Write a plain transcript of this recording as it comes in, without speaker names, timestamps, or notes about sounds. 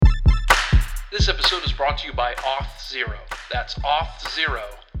This episode is brought to you by Auth0. That's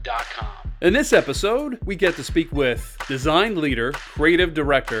auth0.com. In this episode, we get to speak with design leader, creative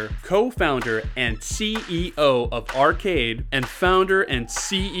director, co-founder, and CEO of Arcade, and founder and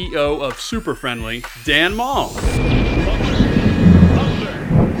CEO of Super Friendly, Dan Mall. Thunder!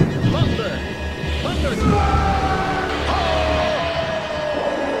 What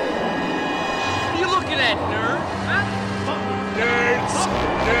are you looking at, nerd? Huh? Nerds!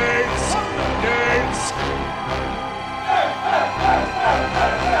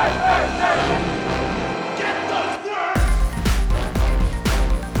 Get those nerds!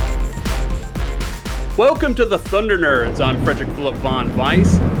 Welcome to the Thunder Nerds. I'm Frederick Philip von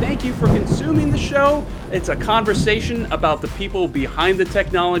Weiss. Thank you for consuming the show. It's a conversation about the people behind the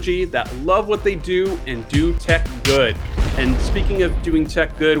technology that love what they do and do tech good. And speaking of doing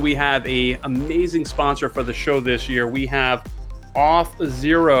tech good, we have an amazing sponsor for the show this year. We have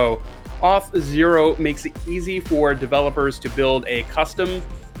Auth0. Auth0 makes it easy for developers to build a custom,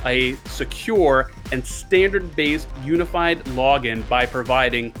 a secure, and standard-based unified login by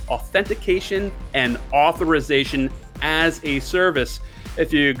providing authentication and authorization as a service.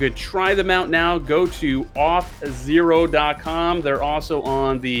 If you could try them out now, go to auth0.com. They're also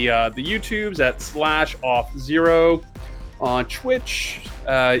on the YouTubes at /auth0, on Twitch,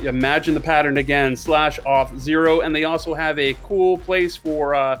 imagine the pattern again, /auth0, and they also have a cool place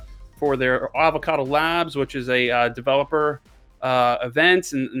for their Avocado Labs, which is a developer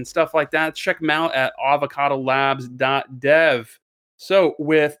events and stuff like that. Check them out at avocadolabs.dev. So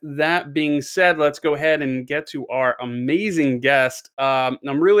with that being said, let's go ahead and get to our amazing guest. I'm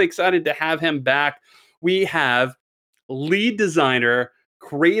really excited to have him back. We have lead designer,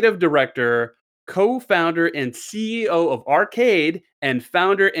 creative director, co-founder and CEO of Arcade, and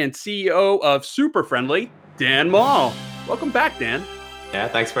founder and CEO of Super Friendly, Dan Mall. Welcome back, Dan. Yeah,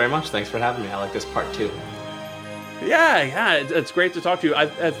 thanks very much. Thanks for having me. I like this part too. Yeah, it's great to talk to you. I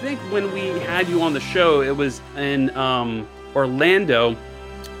think when we had you on the show, it was in Orlando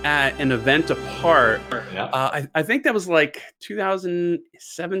at an event apart. Yeah. I think that was like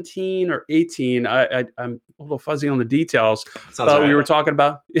 2017 or 18. I'm a little fuzzy on the details. Sounds right. We were talking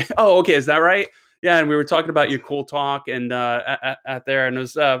about. Oh, okay, is that right? Yeah, and we were talking about your cool talk and at there, and it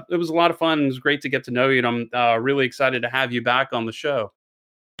was a lot of fun. It was great to get to know you, and I'm really excited to have you back on the show.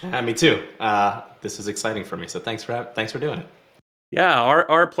 Me too. This is exciting for me. So thanks for doing it. Yeah,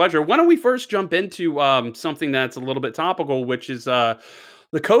 our pleasure. Why don't we first jump into something that's a little bit topical, which is the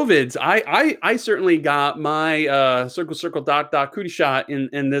COVIDs. I certainly got my circle dot cootie shot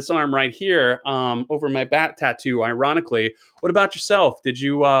in this arm right here over my bat tattoo. Ironically, what about yourself? Did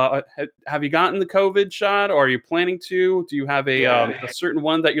you have you gotten the COVID shot, or are you planning to? Do you have a certain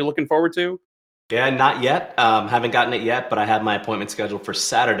one that you're looking forward to? Yeah, not yet. Haven't gotten it yet, but I have my appointment scheduled for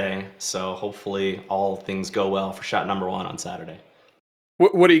Saturday. So hopefully all things go well for shot number 1 on Saturday.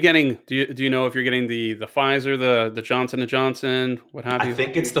 What are you getting? Do you know if you're getting the Pfizer, the Johnson & Johnson, what have you? I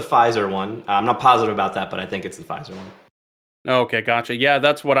think it's the Pfizer one. I'm not positive about that, but I think it's the Pfizer one. Okay, gotcha. Yeah,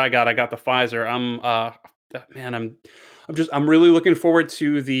 that's what I got. I got the Pfizer. I'm really looking forward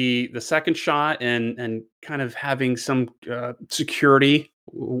to the second shot and kind of having some security.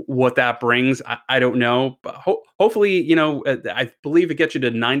 What that brings, I don't know, but hopefully, I believe it gets you to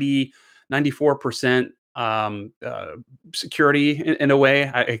 94% security in a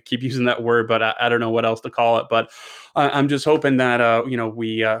way. I keep using that word, but I don't know what else to call it. But I'm just hoping that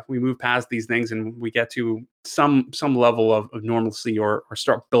we move past these things and we get to some level of normalcy or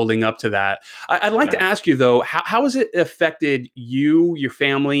start building up to that. I'd like to ask you though, how has it affected you, your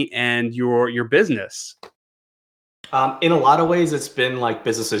family, and your business? In a lot of ways, it's been like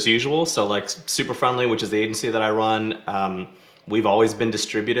business as usual. So like Super Friendly, which is the agency that I run, we've always been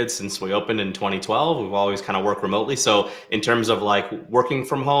distributed since we opened in 2012. We've always kind of worked remotely. So in terms of like working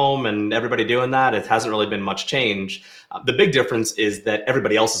from home and everybody doing that, it hasn't really been much change. The big difference is that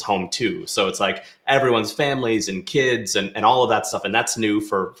everybody else is home too. So it's like everyone's families and kids and all of that stuff. And that's new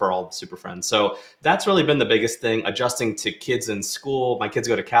for all the Super Friends. So that's really been the biggest thing, adjusting to kids in school. My kids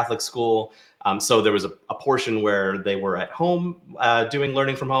go to Catholic school. So there was a portion where they were at home doing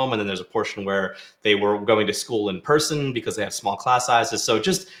learning from home, and then there's a portion where they were going to school in person because they have small class sizes. So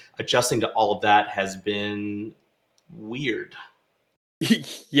just adjusting to all of that has been weird.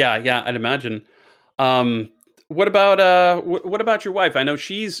 Yeah, I'd imagine. What about your wife? I know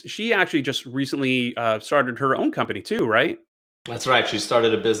she actually just recently started her own company too, right? That's right. She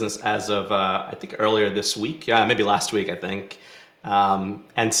started a business as of I think earlier this week. Yeah, maybe last week, I think.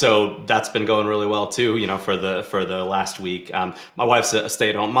 And so that's been going really well too, for the last week. My wife's a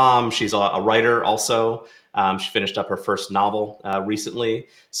stay-at-home mom. She's a writer also. She finished up her first novel recently.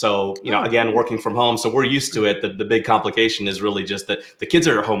 So, Oh, again, cool. working from home. So we're used to it. The big complication is really just that the kids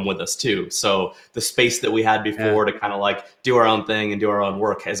are at home with us too. So the space that we had Yeah. before to kind of like do our own thing and do our own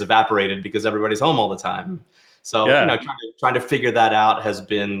work has evaporated because everybody's home all the time. So, Yeah. trying to figure that out has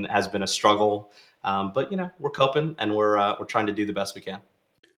been a struggle. But we're coping and we're trying to do the best we can.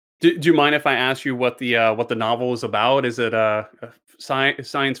 Do you mind if I ask you what the novel is about? Is it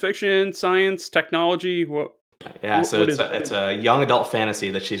science fiction, science, technology? Yeah, so What it's is a, it's a young adult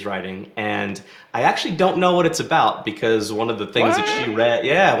fantasy that she's writing, and I actually don't know what it's about because one of the things that she what? read,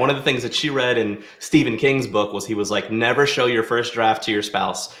 yeah, one of the things that she read in Stephen King's book was he was like, never show your first draft to your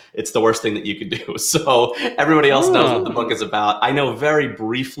spouse. It's the worst thing that you could do. So everybody else knows what the Oh, book is about. I know very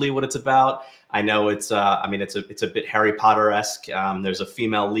briefly what it's about. I know I mean, it's a bit Harry Potter-esque. There's a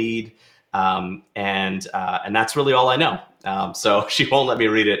female lead, and that's really all I know. So she won't let me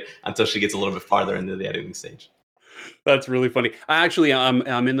read it until she gets a little bit farther into the editing stage. that's really funny.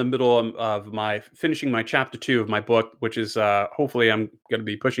 I'm in the middle of my finishing my chapter 2 of my book, which is hopefully I'm going to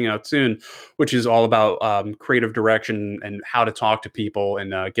be pushing out soon, which is all about creative direction and how to talk to people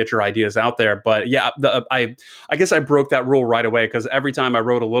and get your ideas out there. But yeah, I guess I broke that rule right away because every time I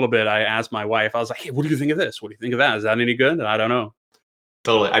wrote a little bit, I asked my wife. I was like, "Hey, what do you think of this? What do you think of that? Is that any good?" And I don't know.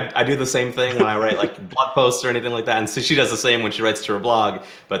 Totally. I do the same thing when I write like blog posts or anything like that. And so she does the same when she writes to her blog,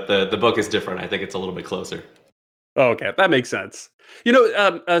 but the book is different. I think it's a little bit closer. Oh, okay, that makes sense.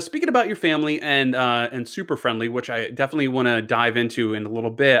 Speaking about your family and super friendly, which I definitely want to dive into in a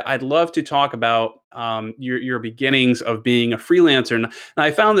little bit. I'd love to talk about your beginnings of being a freelancer, and I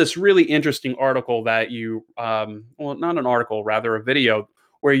found this really interesting article that well, not an article, rather a video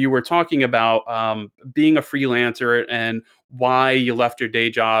where you were talking about being a freelancer and why you left your day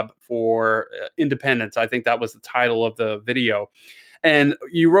job for independence. I think that was the title of the video, and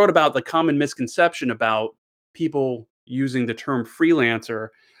you wrote about the common misconception about people using the term freelancer,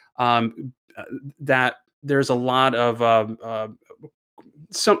 that there's a lot of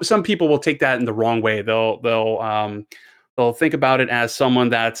some people will take that in the wrong way. They'll think about it as someone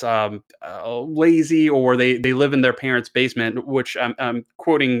that's lazy or they live in their parents' basement, which I'm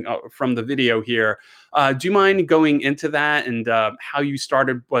quoting from the video here. Do you mind going into that and how you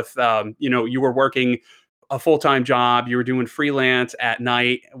started with you were working a full-time job, you were doing freelance at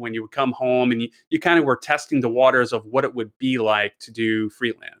night when you would come home and you kind of were testing the waters of what it would be like to do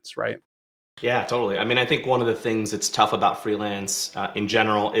freelance, right? Yeah, totally. I mean, I think one of the things that's tough about freelance in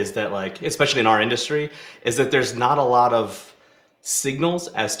general is that, like, especially in our industry, is that there's not a lot of signals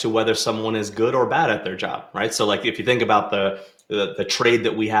as to whether someone is good or bad at their job, right? So, like, if you think about the trade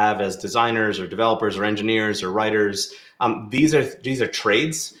that we have as designers or developers or engineers or writers, these are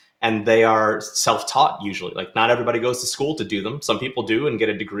trades and they are self-taught usually. Like, not everybody goes to school to do them. Some people do and get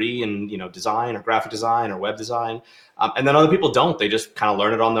a degree in design or graphic design or web design. And then other people don't. They just kind of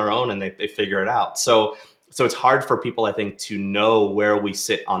learn it on their own and they figure it out. So it's hard for people, I think, to know where we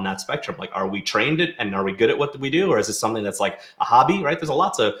sit on that spectrum. Like, are we trained it and are we good at what we do, or is it something that's like a hobby? Right? There's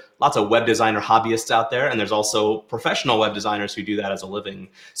lots of web designer hobbyists out there, and there's also professional web designers who do that as a living.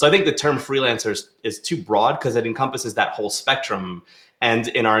 So I think the term freelancer is too broad because it encompasses that whole spectrum. And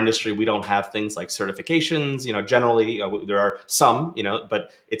in our industry, we don't have things like certifications. Generally there are some, but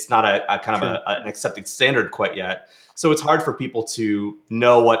it's not a kind of Sure. an accepted standard quite yet. So it's hard for people to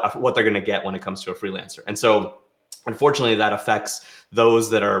know what they're going to get when it comes to a freelancer. And so unfortunately that affects those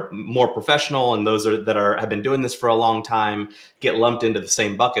that are more professional, and those that have been doing this for a long time get lumped into the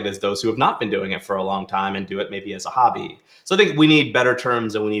same bucket as those who have not been doing it for a long time and do it maybe as a hobby. So I think we need better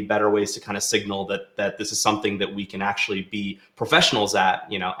terms and we need better ways to kind of signal that this is something that we can actually be professionals at,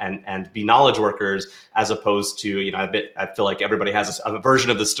 and be knowledge workers, as opposed to, I feel like everybody has a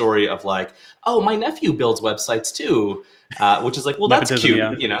version of the story of like, oh, my nephew builds websites too, which is like, well, that's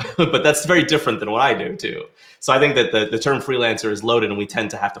Nepotism, cute, yeah. but that's very different than what I do too. So I think that the term freelancer is loaded, and we tend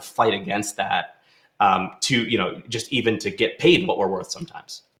to have to fight against that, to just even to get paid what we're worth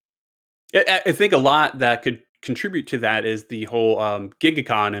sometimes. I think a lot that could contribute to that is the whole gig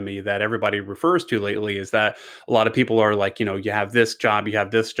economy that everybody refers to lately. Is that a lot of people are like, you have this job, you have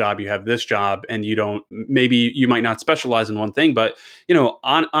this job, you have this job, and you don't. Maybe you might not specialize in one thing, but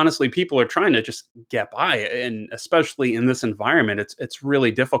honestly, people are trying to just get by, and especially in this environment, it's really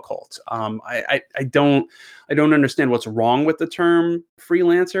difficult. I don't understand what's wrong with the term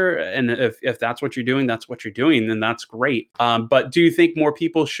freelancer, and if that's what you're doing, that's what you're doing, then that's great. But do you think more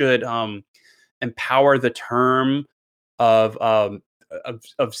people should empower the term of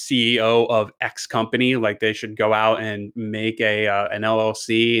CEO of X company? Like they should go out and make an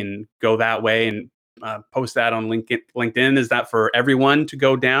LLC and go that way and post that on LinkedIn? Is that for everyone to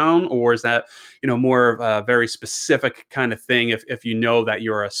go down, or is that, more of a very specific kind of thing? If you know that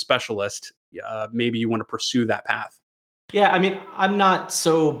you're a specialist, maybe you want to pursue that path. Yeah, I mean, I'm not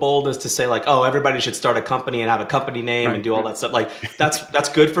so bold as to say like, oh, everybody should start a company and have a company name Right. and do all that stuff. Like that's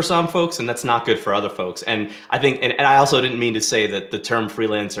good for some folks and that's not good for other folks. And I think, and I also didn't mean to say that the term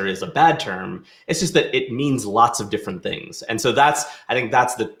freelancer is a bad term. It's just that it means lots of different things. And so I think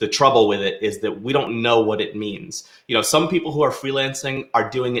that's the trouble with it, is that we don't know what it means. Some people who are freelancing are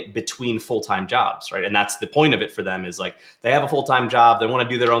doing it between full-time jobs, right? And that's the point of it for them, is like they have a full-time job, they want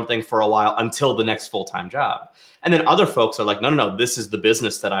to do their own thing for a while until the next full-time job. And then other folks are like, no, this is the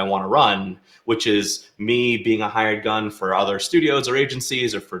business that I want to run, which is me being a hired gun for other studios or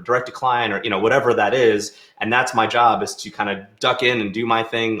agencies or for direct to client or, whatever that is. And that's my job, is to kind of duck in and do my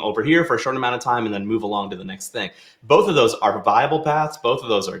thing over here for a short amount of time and then move along to the next thing. Both of those are viable paths. Both of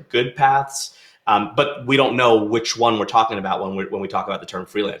those are good paths. But we don't know which one we're talking about when we talk about the term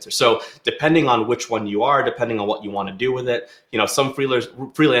freelancer. So depending on which one you are, depending on what you want to do with it, some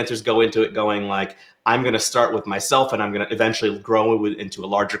freelancers go into it going like, I'm going to start with myself and I'm going to eventually grow into a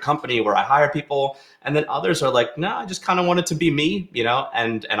larger company where I hire people. And then others are like, no, I just kind of want it to be me,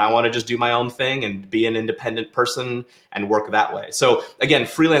 and I want to just do my own thing and be an independent person and work that way. So again,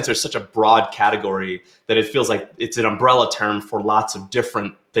 freelancer is such a broad category that it feels like it's an umbrella term for lots of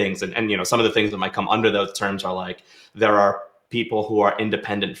different things. And some of the things that might come under those terms are like, there are people who are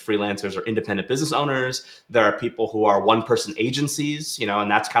independent freelancers or independent business owners. There are people who are one-person agencies,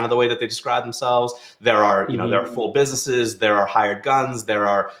 and that's kind of the way that they describe themselves. There are, there are full businesses, there are hired guns, there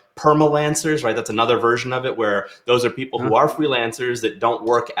are permalancers, right? That's another version of it, where those are people who are freelancers that don't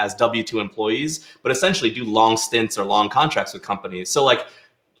work as W-2 employees, but essentially do long stints or long contracts with companies. So like,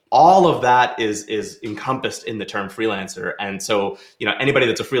 all of that is encompassed in the term freelancer. And so, anybody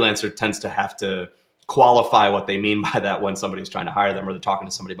that's a freelancer tends to have to qualify what they mean by that when somebody's trying to hire them or they're talking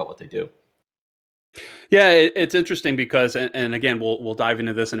to somebody about what they do. Yeah, it's interesting because, and again, we'll dive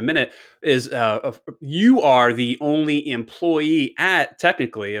into this in a minute. Is you are the only employee at,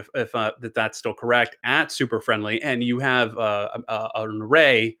 technically, if that's still correct, at Super Friendly, and you have an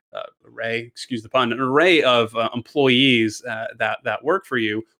array, excuse the pun, an array of employees that work for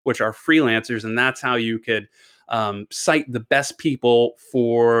you, which are freelancers, and that's how you could cite the best people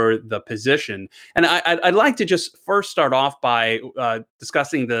for the position. And I'd like to just first start off by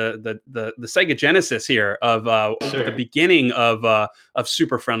discussing the Sega Genesis here of the beginning of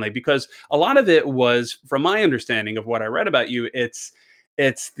Super Friendly, because a lot of it was, from my understanding of what I read about you, it's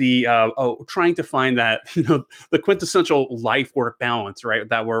the trying to find that the quintessential life work balance, right?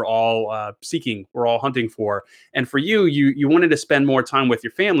 That we're all seeking, we're all hunting for. And for you wanted to spend more time with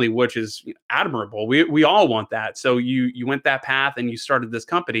your family, which is admirable. We all want that. So you went that path and you started this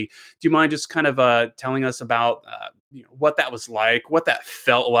company. Do you mind just kind of telling us about what that was like, what that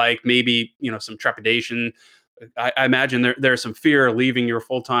felt like? Maybe some trepidation. I imagine there's some fear leaving your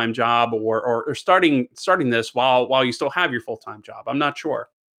full-time job or starting this while you still have your full-time job. I'm not sure.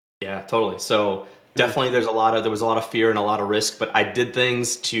 Yeah, totally. So definitely there was a lot of fear and a lot of risk, but I did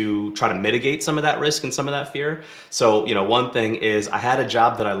things to try to mitigate some of that risk and some of that fear. So, one thing is I had a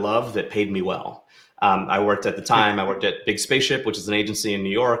job that I loved that paid me well. I worked at Big Spaceship, which is an agency in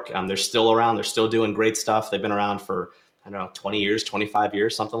New York. They're still around. They're still doing great stuff. They've been around for, 20 years, 25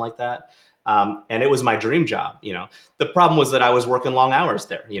 years, something like that. And it was my dream job. The problem was that I was working long hours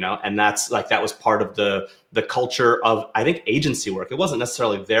there, and that was part of the culture of, I think, agency work. It wasn't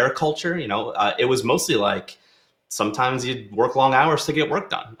necessarily their culture. It was mostly like sometimes you'd work long hours to get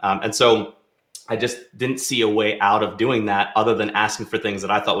work done. And so I just didn't see a way out of doing that other than asking for things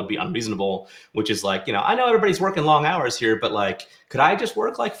that I thought would be unreasonable, which is like, I know everybody's working long hours here, but like, could I just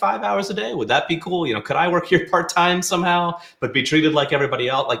work like 5 hours a day? Would that be cool? Could I work here part-time somehow, but be treated like everybody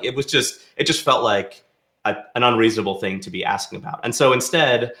else? Like it just felt like an unreasonable thing to be asking about. And so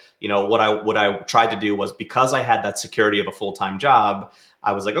instead, what I tried to do was, because I had that security of a full-time job,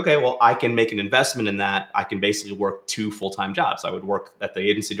 I was like, okay, well, I can make an investment in that. I can basically work 2 full-time jobs. I would work at the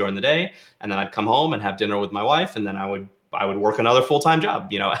agency during the day, and then I'd come home and have dinner with my wife, and then I would work another full-time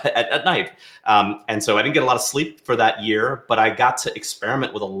job, at night. And so I didn't get a lot of sleep for that year, but I got to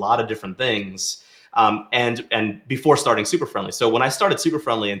experiment with a lot of different things. And before starting Super Friendly. So when I started Super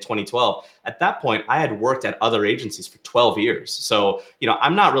Friendly in 2012, at that point, I had worked at other agencies for 12 years. So,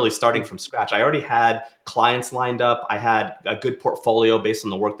 I'm not really starting from scratch. I already had clients lined up. I had a good portfolio based on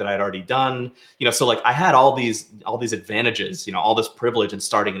the work that I had already done. So like I had all these advantages, all this privilege in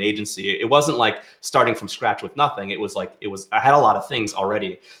starting an agency. It wasn't like starting from scratch with nothing. I had a lot of things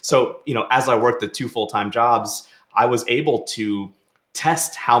already. So, as I worked the 2 full-time jobs, I was able to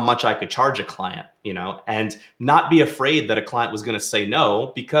test how much I could charge a client, and not be afraid that a client was going to say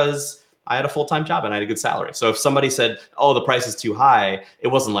no, because I had a full-time job and I had a good salary. So if somebody said, oh, the price is too high, it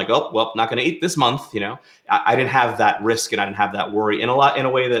wasn't like, oh, well, not going to eat this month. I didn't have that risk and I didn't have that worry in a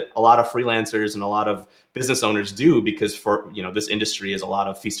way that a lot of freelancers and a lot of business owners do, because for, this industry is a lot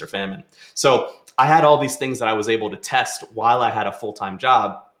of feast or famine. So I had all these things that I was able to test while I had a full-time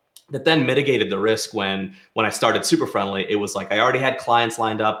job, that then mitigated the risk when I started Super Friendly. It was like I already had clients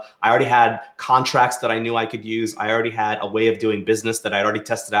lined up. I already had contracts that I knew I could use. I already had a way of doing business that I'd already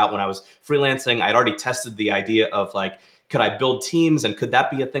tested out when I was freelancing. I'd already tested the idea of like, could I build teams, and could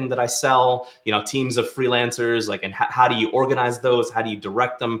that be a thing that I sell? Teams of freelancers, like, and how do you organize those? How do you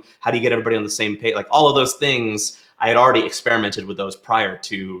direct them? How do you get everybody on the same page? Like all of those things, I had already experimented with those prior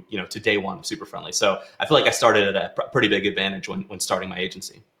to, to day one of Super Friendly. So I feel like I started at a pretty big advantage when starting my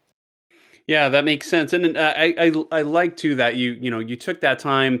agency. Yeah, that makes sense, and I like too that you took that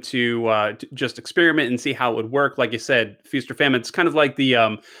time to just experiment and see how it would work. Like you said, feast or famine. It's kind of like the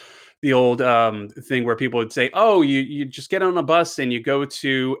old thing where people would say, "Oh, you just get on a bus and you go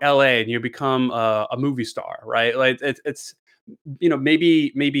to LA and you become a movie star," right? Like it's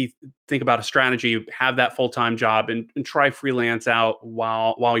maybe think about a strategy, have that full-time job, and try freelance out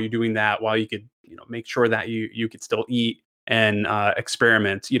while you're doing that, while you could make sure that you could still eat and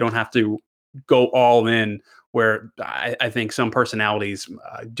experiment. You don't have to go all in, where I think some personalities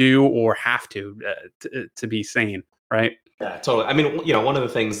do or have to be sane, right? Yeah, totally. I mean, one of the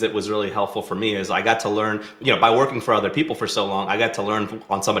things that was really helpful for me is I got to learn, by working for other people for so long, I got to learn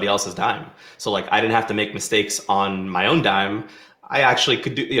on somebody else's dime. So like, I didn't have to make mistakes on my own dime. I actually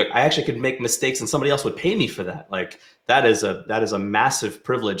could make mistakes and somebody else would pay me for that. Like that is a massive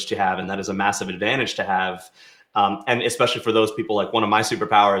privilege to have, and that is a massive advantage to have. And especially for those people, like one of my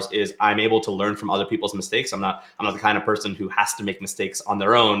superpowers is I'm able to learn from other people's mistakes. I'm not the kind of person who has to make mistakes on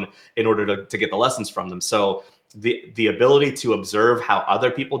their own in order to get the lessons from them. So the ability to observe how other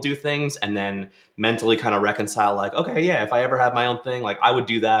people do things and then mentally kind of reconcile, like, okay, yeah, if I ever had my own thing, like I would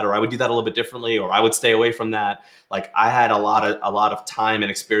do that, or I would do that a little bit differently, or I would stay away from that. Like I had a lot of time and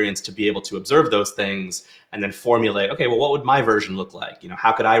experience to be able to observe those things and then formulate, okay, well, what would my version look like?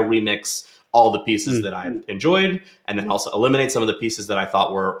 How could I remix all the pieces that I enjoyed, and then also eliminate some of the pieces that I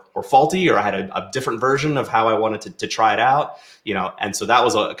thought were faulty, or I had a different version of how I wanted to try it out, and so that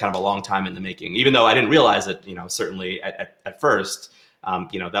was a kind of a long time in the making, even though I didn't realize it, certainly at first,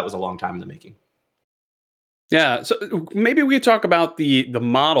 that was a long time in the making. Yeah, so maybe we could talk about the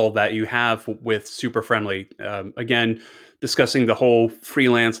model that you have with Super Friendly. Again, discussing the whole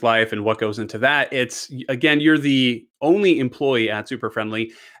freelance life and what goes into that. It's, again, you're the only employee at Super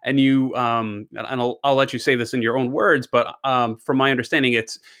Friendly, and and I'll let you say this in your own words, but from my understanding,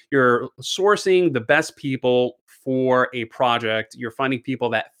 it's you're sourcing the best people for a project. You're finding people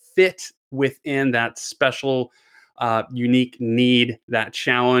that fit within that special, unique need, that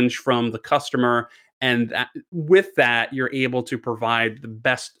challenge from the customer. And with that, you're able to provide the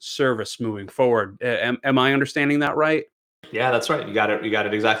best service moving forward. Am I understanding that right? Yeah, that's right. You got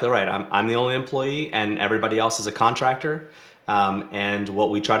it exactly right. I'm the only employee, and everybody else is a contractor. And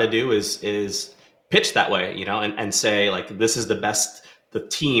what we try to do is pitch that way, and say like, this is the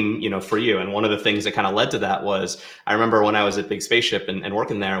team, for you. And one of the things that kind of led to that was, I remember when I was at Big Spaceship and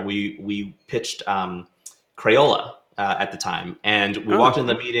working there, we pitched Crayola at the time, and we walked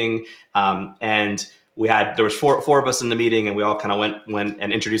into the meeting, and there was four of us in the meeting, and we all kind of went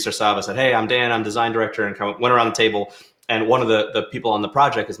and introduced ourselves. I said, hey, I'm Dan, I'm design director, and kind of went around the table. And one of the people on the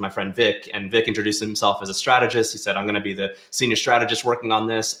project is my friend Vic, and Vic introduced himself as a strategist. He said, I'm going to be the senior strategist working on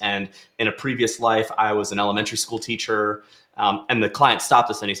this. And in a previous life, I was an elementary school teacher. And the client stopped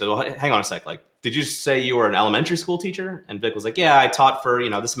us and he said, well, hang on a sec. Like, did you say you were an elementary school teacher? And Vic was like, yeah, I taught for,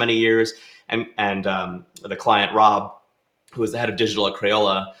 this many years. And the client, Rob, who was the head of digital at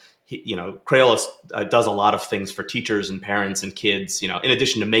Crayola, Crayola does a lot of things for teachers and parents and kids. In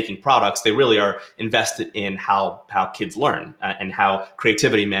addition to making products, they really are invested in how kids learn and how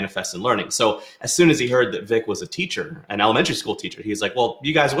creativity manifests in learning. So as soon as he heard that Vic was a teacher, an elementary school teacher, he's like, well,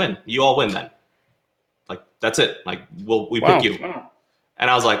 you guys win. You all win then. Like, that's it. Like, we pick you. Wow. And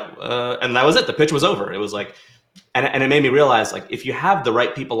I was like, and that was it. The pitch was over. It was like, and it made me realize, like, if you have the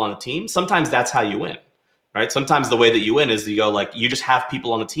right people on a team, sometimes that's how you win. Right. Sometimes the way that you win is you go, like, you just have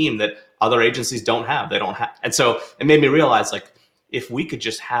people on the team that other agencies don't have. They don't have. And so it made me realize, like, if we could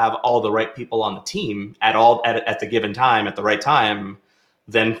just have all the right people on the team at the given time, at the right time,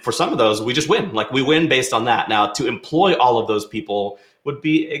 then for some of those, we just win. Like, we win based on that. Now, to employ all of those people would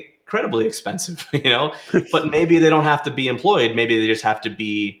be incredibly expensive, but maybe they don't have to be employed. Maybe they just have to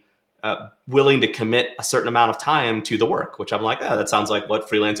be willing to commit a certain amount of time to the work, which I'm like, that sounds like what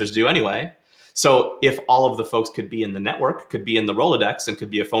freelancers do anyway. So if all of the folks could be in the network, could be in the Rolodex, and could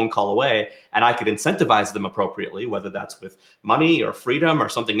be a phone call away, and I could incentivize them appropriately, whether that's with money or freedom or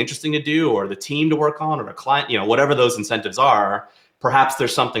something interesting to do, or the team to work on, or a client, whatever those incentives are, perhaps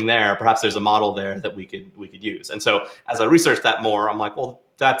there's something there, perhaps there's a model there that we could use. And so as I researched that more, I'm like, well,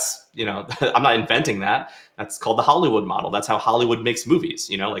 that's, I'm not inventing that. That's called the Hollywood model. That's how Hollywood makes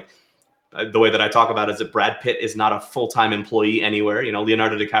movies. The way that I talk about it is that Brad Pitt is not a full-time employee anywhere.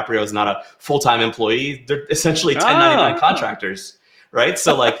 Leonardo DiCaprio is not a full-time employee. They're essentially 1099 contractors, right?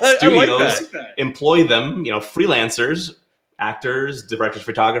 So like studios employ them, freelancers, actors, directors of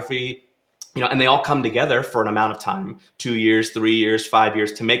photography, and they all come together for an amount of time, 2 years, 3 years, 5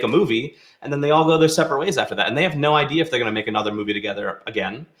 years, to make a movie. And then they all go their separate ways after that. And they have no idea if they're going to make another movie together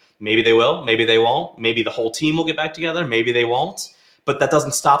again. Maybe they will, maybe they won't. Maybe the whole team will get back together, maybe they won't. But that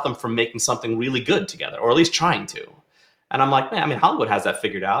doesn't stop them from making something really good together, or at least trying to. And I'm like, man, Hollywood has that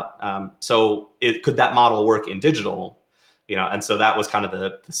figured out. So could that model work in digital? And so that was kind of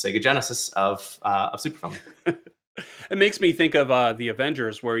the Sega genesis of Super Family. It makes me think of the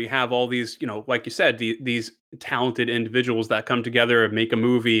Avengers, where you have all these, like you said, these talented individuals that come together and make a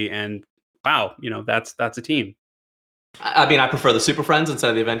movie, and wow, that's a team. I prefer the Super Friends instead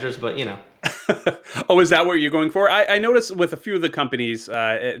of the Avengers, but Oh, is that what you're going for? I noticed with a few of the companies,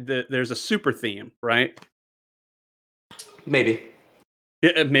 there's a super theme, right? Maybe.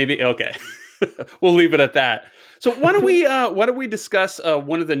 Yeah, maybe. Okay. We'll leave it at that. So why don't we discuss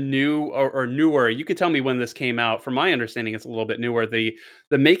one of the new or newer? You could tell me when this came out. From my understanding, it's a little bit newer. The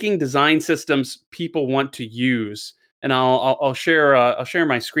making design systems people want to use, and I'll share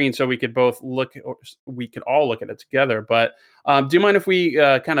my screen so we could both look, or we could all look at it together. But do you mind if we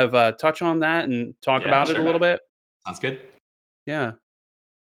kind of touch on that and talk about it a little bit? Sounds good. Yeah.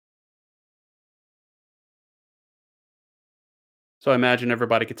 So I imagine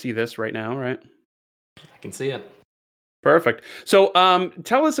everybody could see this right now, right? I can see it. Perfect. So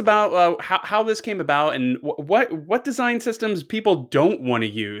tell us about how this came about, and what design systems people don't want to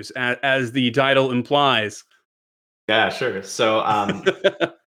use, as the title implies. Yeah, sure. So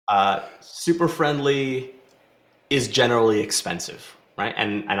Super Friendly is generally expensive, right?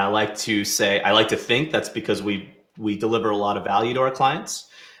 And I like to think that's because we deliver a lot of value to our clients,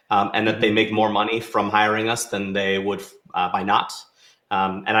 and that they make more money from hiring us than they would by not.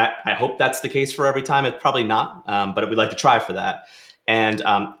 And I hope that's the case for every time. It's probably not, but we'd like to try for that. And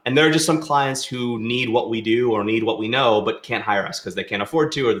there are just some clients who need what we do or need what we know, but can't hire us because they can't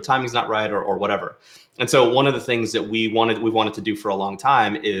afford to, or the timing's not right, or whatever. And so one of the things that we wanted to do for a long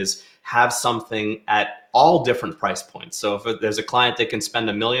time is have something at all different price points. So if there's a client that can spend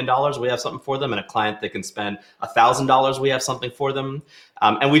 $1 million, we have something for them, and a client that can spend $1,000, we have something for them.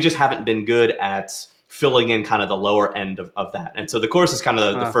 And we just haven't been good at filling in kind of the lower end of that. And so the course is kind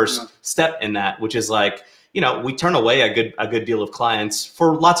of the first step in that, which is like, we turn away a good deal of clients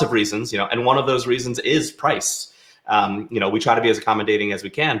for lots of reasons, and one of those reasons is price. We try to be as accommodating as we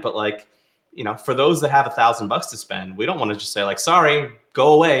can, but like, for those that have $1,000 to spend, we don't want to just say like, sorry,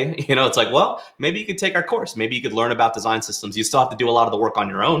 go away. It's like, well, maybe you could take our course. Maybe you could learn about design systems. You still have to do a lot of the work on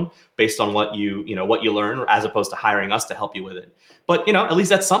your own based on what you learn, as opposed to hiring us to help you with it. But, at least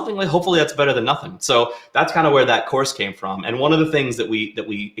that's something. Like, hopefully that's better than nothing. So that's kind of where that course came from. And one of the things that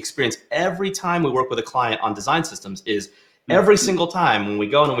we experience every time we work with a client on design systems is every single time when we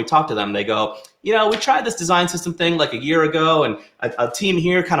go and we talk to them, they go, we tried this design system thing like a year ago, and a team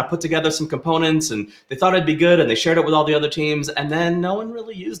here kind of put together some components, and they thought it'd be good, and they shared it with all the other teams, and then no one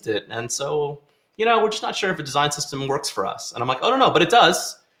really used it. And so, we're just not sure if a design system works for us. And I'm like, oh, no, but it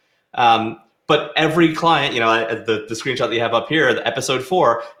does. But every client, the screenshot that you have up here, the episode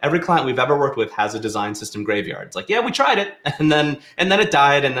 4, every client we've ever worked with has a design system graveyard. It's like, yeah, we tried it, and then it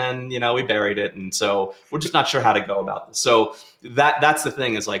died, and then we buried it, and so we're just not sure how to go about this. So that's the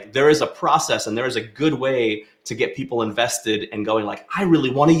thing, is like, there is a process and there is a good way to get people invested and going like, I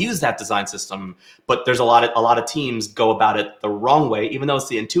really want to use that design system. But there's a lot of teams go about it the wrong way, even though it's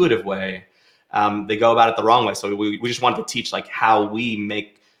the intuitive way. They go about it the wrong way. So we just wanted to teach like how we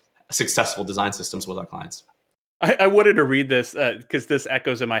make successful design systems with our clients. I wanted to read this because this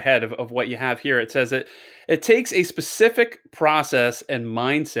echoes in my head of what you have here. It says it takes a specific process and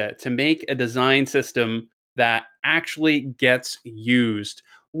mindset to make a design system that actually gets used.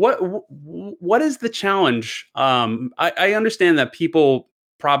 What is the challenge? I understand that people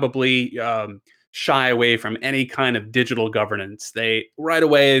probably shy away from any kind of digital governance. They right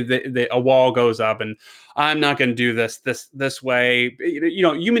away a wall goes up, and I'm not going to do this way.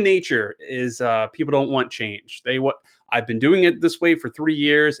 Human nature is people don't want change. I've been doing it this way for 3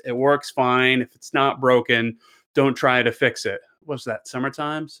 years. It works fine. If it's not broken, don't try to fix it. What's that?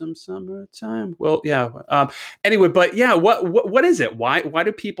 Summertime? Some summertime? Well, yeah. Anyway, but yeah, what is it? Why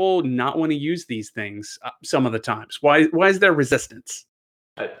do people not want to use these things some of the times? Why is there resistance?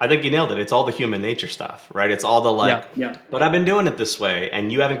 I think you nailed it. It's all the human nature stuff, right? It's all the like, Yeah. but I've been doing it this way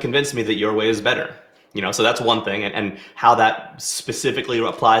and you haven't convinced me that your way is better. So that's one thing. And how that specifically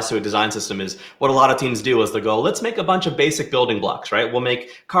applies to a design system is what a lot of teams do is they'll go, let's make a bunch of basic building blocks, right? We'll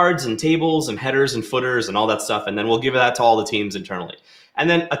make cards and tables and headers and footers and all that stuff. And then we'll give that to all the teams internally. And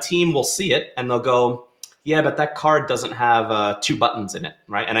then a team will see it and they'll go, yeah, but that card doesn't have 2 buttons in it,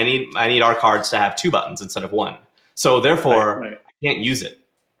 right? And I need our cards to have 2 buttons instead of 1. So therefore, I can't use it.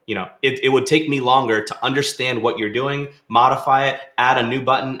 It would take me longer to understand what you're doing, modify it, add a new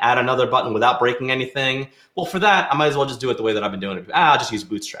button, add another button without breaking anything. Well, for that, I might as well just do it the way that I've been doing it. I'll just use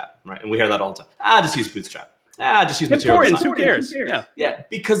Bootstrap, right? And we hear that all the time. Just use Bootstrap. Just use Material Design. Who cares? Yeah,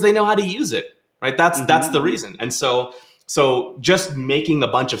 because they know how to use it, right? That's the reason. And so just making a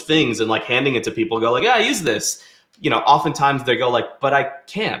bunch of things and like handing it to people, go like, yeah, use this. Oftentimes they go like, but I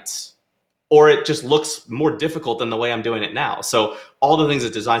can't. Or it just looks more difficult than the way I'm doing it now. So all the things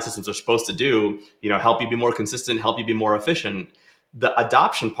that design systems are supposed to do, help you be more consistent, help you be more efficient. The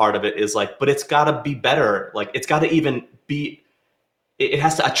adoption part of it is like, but it's got to be better. Like it's got to even be, it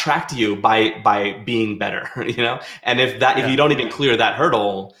has to attract you by being better, And if you don't even clear that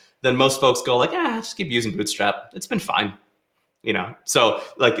hurdle, then most folks go like, just keep using Bootstrap. It's been fine, So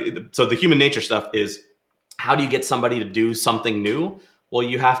the human nature stuff is, how do you get somebody to do something new? Well,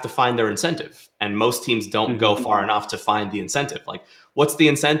 you have to find their incentive. And most teams don't go far enough to find the incentive. Like, what's the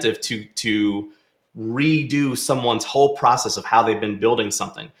incentive to redo someone's whole process of how they've been building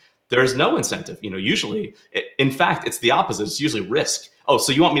something? There's no incentive. Usually, in fact, it's the opposite. It's usually risk. Oh,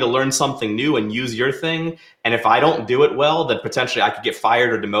 so you want me to learn something new and use your thing? And if I don't do it well, then potentially I could get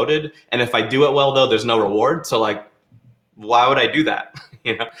fired or demoted. And if I do it well, though, there's no reward. So like, why would I do that?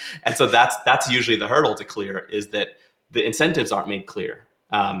 And so that's usually the hurdle to clear, is that the incentives aren't made clear.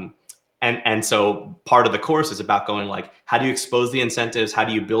 And so part of the course is about going like, how do you expose the incentives? How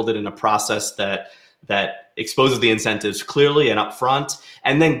do you build it in a process that exposes the incentives clearly and upfront,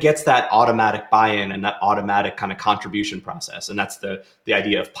 and then gets that automatic buy-in and that automatic kind of contribution process? And that's the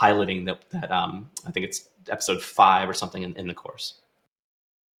idea of piloting that I think it's episode 5 or something in the course.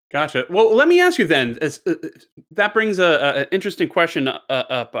 Gotcha. Well, let me ask you then. That brings an interesting question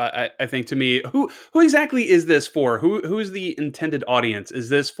up, I think, to me. Who exactly is this for? Who's the intended audience? Is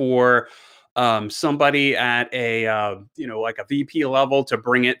this for somebody at a like a VP level to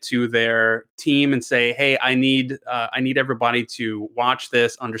bring it to their team and say, "Hey, I need everybody to watch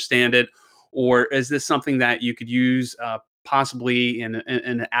this, understand it," or is this something that you could use possibly in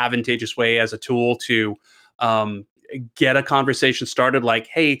an advantageous way as a tool to get a conversation started, like,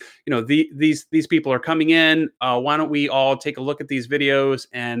 hey, these people are coming in. Why don't we all take a look at these videos,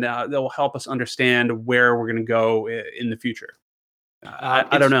 and they'll help us understand where we're going to go in the future.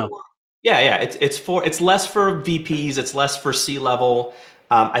 I don't know. It's less for VPs. It's less for C-level.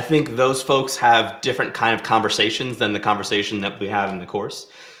 I think those folks have different kind of conversations than the conversation that we have in the course.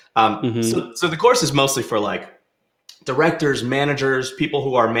 So the course is mostly for like directors, managers, people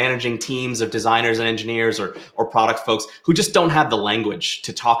who are managing teams of designers and engineers or product folks who just don't have the language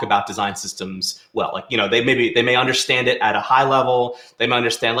to talk about design systems well. Like, they may understand it at a high level. They may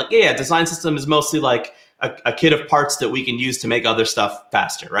understand like, design system is mostly like a kit of parts that we can use to make other stuff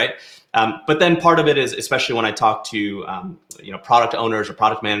faster, right? But then part of it is, especially when I talk to product owners or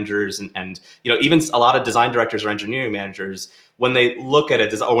product managers and even a lot of design directors or engineering managers, when they look at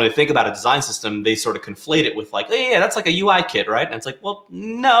or when they think about a design system, they sort of conflate it with like, that's like a UI kit, right? And it's like, well,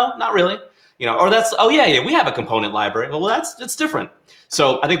 no, not really. Or that's, we have a component library. Well, that's different.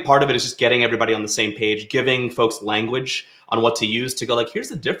 So I think part of it is just getting everybody on the same page, giving folks language on what to use to go like, here's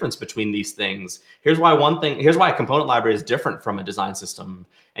the difference between these things. Here's why a component library is different from a design system.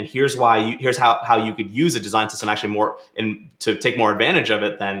 And here's how you could use a design system actually to take more advantage of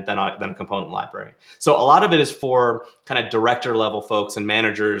it than a component library. So a lot of it is for kind of director level folks and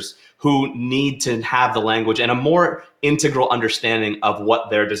managers who need to have the language and a more integral understanding of what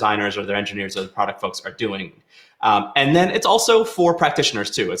their designers or their engineers or the product folks are doing. And then it's also for practitioners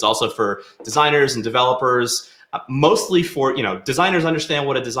too. It's also for designers and developers. Mostly for, designers understand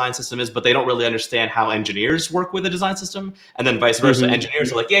what a design system is, but they don't really understand how engineers work with a design system. And then vice versa.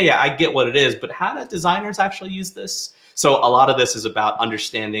 Engineers are like, I get what it is, but how do designers actually use this? So a lot of this is about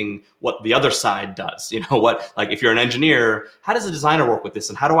understanding what the other side does. What, like, if you're an engineer, how does a designer work with this,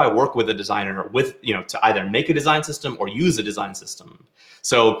 and how do I work with a designer to either make a design system or use a design system?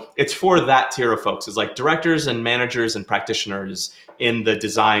 So it's for that tier of folks. It's like directors and managers and practitioners in the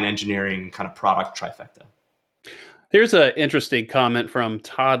design, engineering kind of product trifecta. Here's an interesting comment from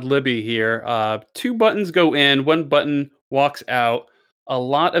Todd Libby here. 2 buttons go in, 1 button walks out. A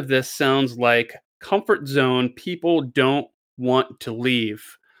lot of this sounds like comfort zone. People don't want to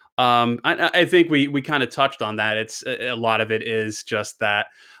leave. I think we kind of touched on that. It's a lot of it is just that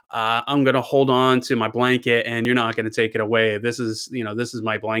I'm going to hold on to my blanket, and you're not going to take it away. This is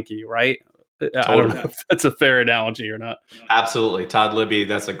my blankie, right? I don't know if that's a fair analogy or not. Absolutely. Todd Libby,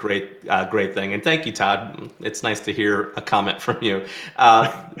 that's a great thing. And thank you, Todd. It's nice to hear a comment from you.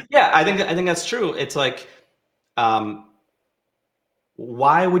 Yeah, I think that's true. It's like,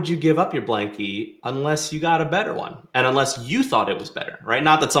 why would you give up your blankie unless you got a better one, and unless you thought it was better, right?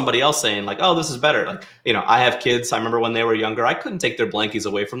 Not that somebody else saying like, oh, this is better. Like, I have kids. I remember when they were younger, I couldn't take their blankies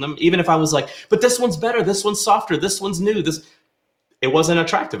away from them, even if I was like, but this one's better, this one's softer, this one's new. It wasn't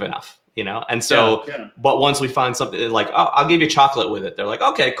attractive enough. And so, but once we find something like, oh, I'll give you chocolate with it, they're like,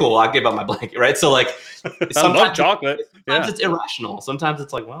 okay, cool, I'll give up my blanket, right? So like, sometimes chocolate. Sometimes it's irrational. Sometimes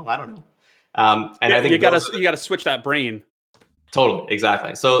it's like, well, I don't know. And yeah, I think you gotta switch that brain. Totally,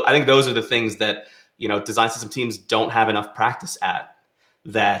 exactly. So I think those are the things that design system teams don't have enough practice at.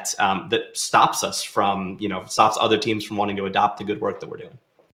 That stops us from stops other teams from wanting to adopt the good work that we're doing.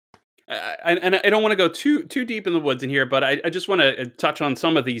 And I don't want to go too deep in the woods in here, but I just want to touch on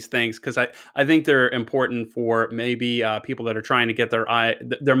some of these things because I think they're important for maybe people that are trying to get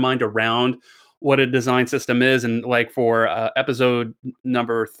their mind around what a design system is. And like for episode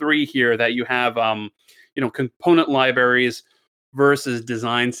number 3 here, that you have component libraries versus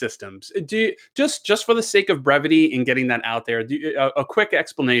design systems. Just for the sake of brevity in getting that out there, a quick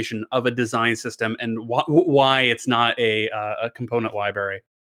explanation of a design system and why it's not a component library.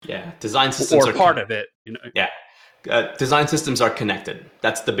 Yeah, design systems are part of it. Yeah, design systems are connected.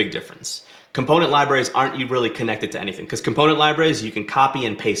 That's the big difference. Component libraries aren't really connected to anything, because component libraries you can copy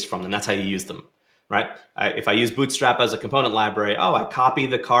and paste from them. That's how you use them, right? If I use Bootstrap as a component library, I copy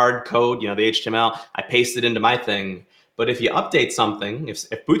the card code, the HTML, I paste it into my thing. But if you update something,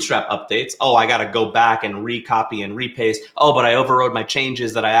 if Bootstrap updates, I got to go back and recopy and repaste. But I overrode my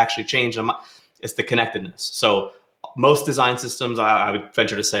changes that I actually changed them. It's the connectedness. So most design systems, I would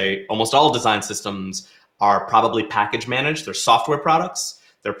venture to say almost all design systems, are probably package managed. They're software products.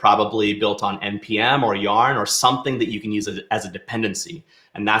 They're probably built on NPM or Yarn or something that you can use as a dependency.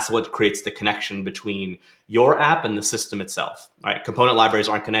 And that's what creates the connection between your app and the system itself, right? Component libraries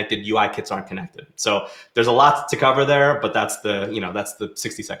aren't connected. UI kits aren't connected. So there's a lot to cover there, but that's the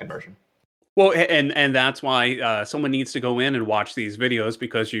 60-second version. Well, and that's why someone needs to go in and watch these videos,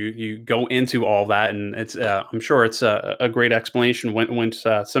 because you go into all that, and it's I'm sure it's a great explanation when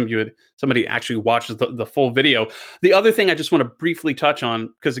somebody actually watches the full video. The other thing I just want to briefly touch on,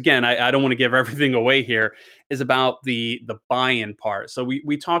 because again I don't want to give everything away here, is about the buy-in part. So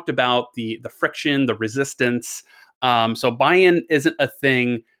we talked about the friction, the resistance. So buy-in isn't a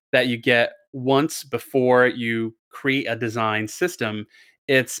thing that you get once before you create a design system.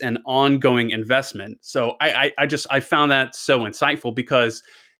 It's an ongoing investment. So I found that so insightful, because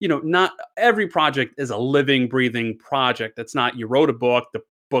not every project is a living, breathing project. It's not, you wrote a book, the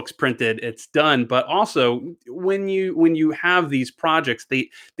book's printed, it's done. But also when you have these projects, they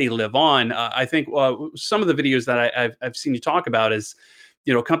live on. I think some of the videos that I've seen you talk about is,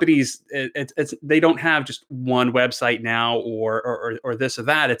 companies, they don't have just one website now or this or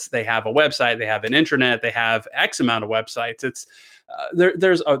that. They have a website, they have an intranet, they have X amount of websites. It's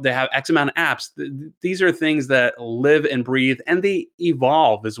they have X amount of apps. These are things that live and breathe, and they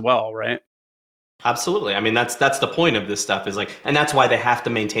evolve as well, right? Absolutely. I mean, that's the point of this stuff, is like, and that's why they have to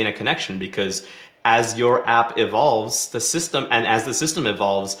maintain a connection, because as your app evolves, the system, and as the system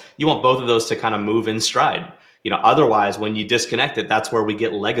evolves, you want both of those to kind of move in stride. Otherwise, when you disconnect it, that's where we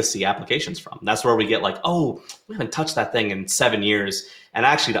get legacy applications from. That's where we get like, we haven't touched that thing in 7 years. And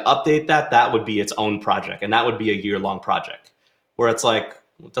actually to update that would be its own project. And that would be a year-long project, where it's like,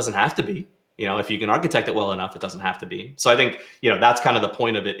 it doesn't have to be. If you can architect it well enough, it doesn't have to be. So I think, that's kind of the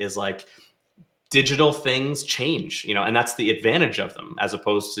point of it, is like, digital things change, and that's the advantage of them, as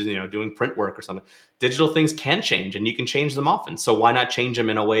opposed to, doing print work or something. Digital things can change, and you can change them often. So why not change them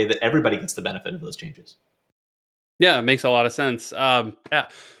in a way that everybody gets the benefit of those changes? Yeah, it makes a lot of sense. Yeah.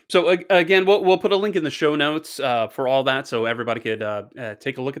 So again, we'll put a link in the show notes for all that, so everybody could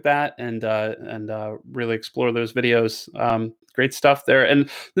take a look at that and really explore those videos. Great stuff there. And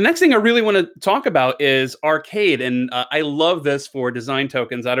the next thing I really want to talk about is Arcade. And I love this for design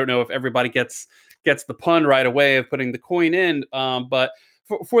tokens. I don't know if everybody gets the pun right away of putting the coin in, but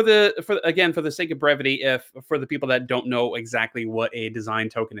for the sake of brevity, if for the people that don't know exactly what a design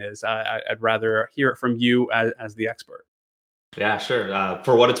token is, I'd rather hear it from you as the expert. Yeah, sure.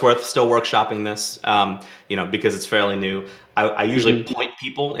 For what it's worth, still workshopping this, because it's fairly new. I usually point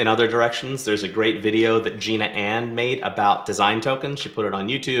people in other directions. There's a great video that Gina Ann made about design tokens. She put it on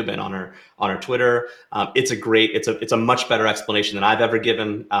YouTube and on her Twitter. It's a much better explanation than I've ever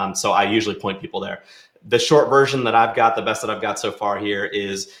given. So I usually point people there. The short version that I've got, the best that I've got so far here,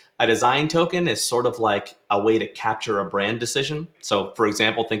 is a design token is sort of like a way to capture a brand decision. So for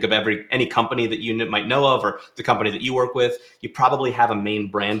example, think of any company that you might know of, or the company that you work with. You probably have a main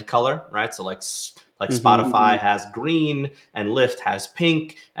brand color, right? So like Spotify has green, and Lyft has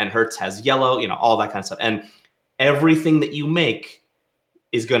pink, and Hertz has yellow, all that kind of stuff. And everything that you make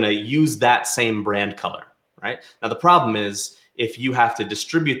is going to use that same brand color, right? Now the problem is, if you have to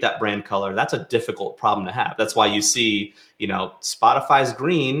distribute that brand color, that's a difficult problem to have. That's why you see, Spotify's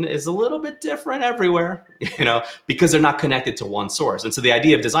green is a little bit different everywhere, because they're not connected to one source. And so the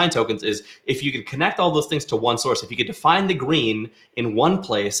idea of design tokens is, if you could connect all those things to one source, if you could define the green in one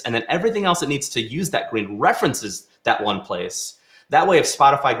place, and then everything else that needs to use that green references that one place. That way, if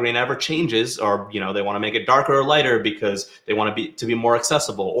Spotify green ever changes, or they want to make it darker or lighter because they want to be more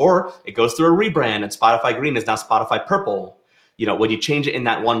accessible, or it goes through a rebrand and Spotify green is now Spotify purple. When you change it in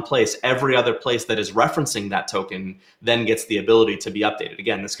that one place, every other place that is referencing that token then gets the ability to be updated.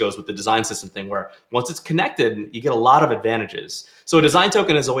 Again, this goes with the design system thing, where once it's connected, you get a lot of advantages. So a design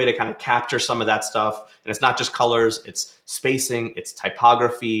token is a way to kind of capture some of that stuff. And it's not just colors, it's spacing, it's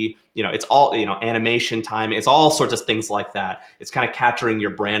typography, it's all, animation, time, it's all sorts of things like that. It's kind of capturing your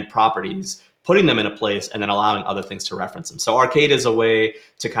brand properties, putting them in a place, and then allowing other things to reference them. So Arcade is a way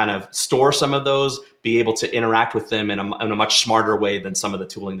to kind of store some of those, be able to interact with them in a much smarter way than some of the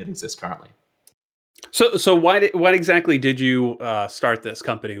tooling that exists currently. So why exactly did you start this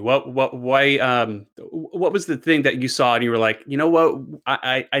company? What was the thing that you saw and you were like, you know what,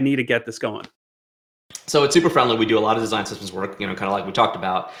 I need to get this going? So at Super Friendly, we do a lot of design systems work, kind of like we talked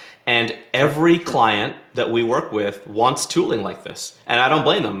about. And every client that we work with wants tooling like this. And I don't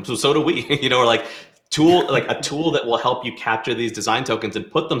blame them. So do we. We're like, a tool that will help you capture these design tokens and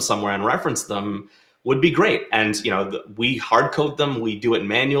put them somewhere and reference them would be great. And we hard code them, we do it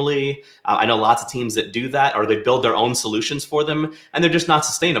manually. I know lots of teams that do that, or they build their own solutions for them, and they're just not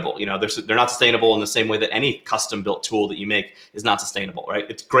sustainable. They're not sustainable in the same way that any custom built tool that you make is not sustainable, right?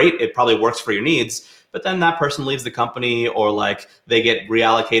 It's great, it probably works for your needs, but then that person leaves the company, or like they get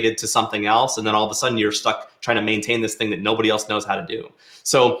reallocated to something else, and then all of a sudden you're stuck trying to maintain this thing that nobody else knows how to do.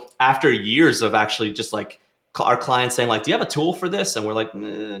 So after years of actually just like our clients saying like, do you have a tool for this? And we're like,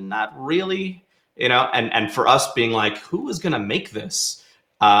 not really. And for us being like, who is going to make this?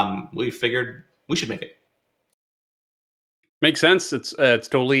 We figured we should make it. Makes sense. It's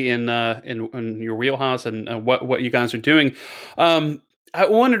totally in your wheelhouse and what you guys are doing. I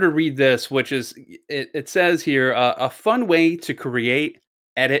wanted to read this, which is it says here a fun way to create,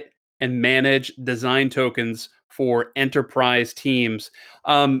 edit, and manage design tokens for enterprise teams.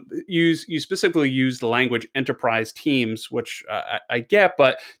 You specifically use the language enterprise teams, which I get,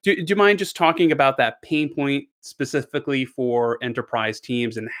 but do you mind just talking about that pain point specifically for enterprise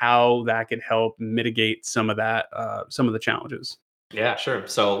teams and how that could help mitigate some of the challenges? Yeah, sure.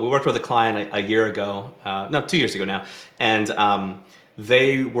 So we worked with a client a year ago, 2 years ago now, and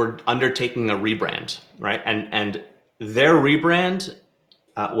they were undertaking a rebrand, right? And their rebrand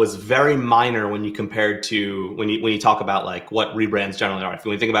was very minor when you compared to when you talk about like what rebrands generally are. If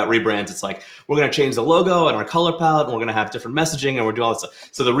you think about rebrands, it's like we're going to change the logo and our color palette, and we're going to have different messaging, and we're doing all this stuff.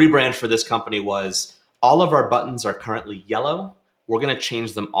 So the rebrand for this company was all of our buttons are currently yellow. We're going to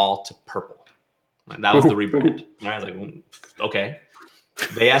change them all to purple. And that was the rebrand. And I was like, okay.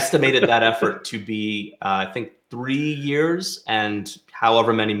 They estimated that effort to be, I think, 3 years and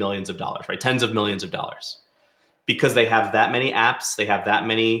however many millions of dollars, right? Tens of millions of dollars. Because they have that many apps, they have that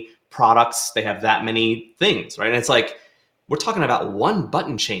many products, they have that many things, right? And it's like, we're talking about one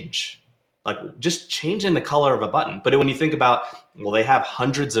button change, like just changing the color of a button. But when you think about, well, they have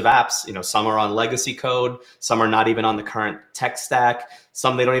hundreds of apps, some are on legacy code, some are not even on the current tech stack,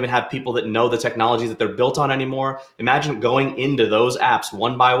 some they don't even have people that know the technologies that they're built on anymore. Imagine going into those apps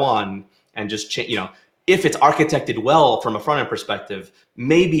one by one and just, if it's architected well from a front-end perspective,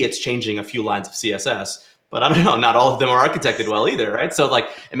 maybe it's changing a few lines of CSS, but I don't know, not all of them are architected well either, right? So like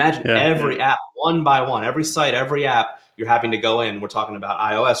imagine every app one by one, every site, every app you're having to go in. We're talking about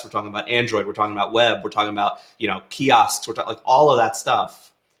iOS, we're talking about Android, we're talking about web, we're talking about, kiosks, we're talking like all of that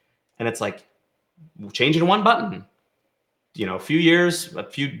stuff. And it's like changing one button, a few years, a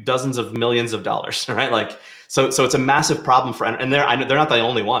few dozens of millions of dollars, right? Like, so it's a massive problem and I know they're not the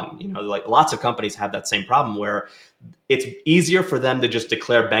only one, like lots of companies have that same problem where it's easier for them to just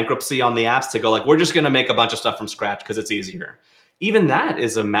declare bankruptcy on the apps, to go like, we're just going to make a bunch of stuff from scratch because it's easier. Even that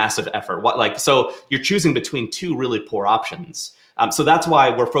is a massive effort. So you're choosing between two really poor options. So that's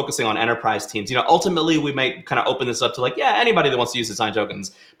why we're focusing on enterprise teams. Ultimately, we might kind of open this up to like, anybody that wants to use design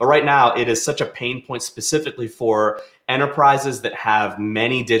tokens. But right now, it is such a pain point specifically for enterprises that have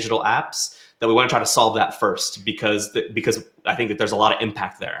many digital apps that we want to try to solve that first, because I think that there's a lot of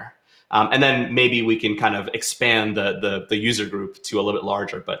impact there. And then maybe we can kind of expand the user group to a little bit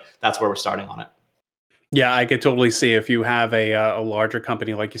larger, but that's where we're starting on it. Yeah, I could totally see if you have a larger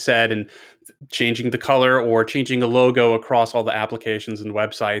company, like you said, and changing the color or changing a logo across all the applications and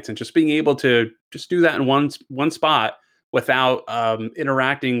websites, and just being able to just do that in one spot without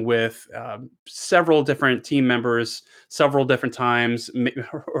interacting with several different team members several different times,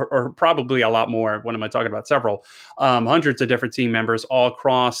 or probably a lot more. What am I talking about? Several hundreds of different team members all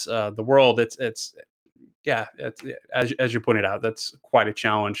across the world. It's as you pointed out, that's quite a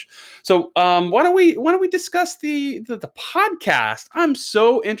challenge. So why don't we discuss the podcast? I'm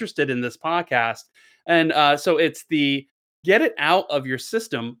so interested in this podcast, and so it's the Get It Out of Your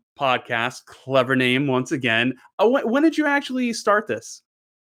System podcast. Clever name once again. When did you actually start this?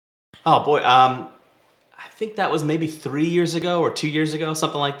 Oh boy, I think that was maybe 3 years ago or 2 years ago,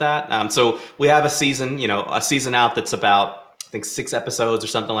 something like that. So we have a season out that's about, I think, 6 episodes or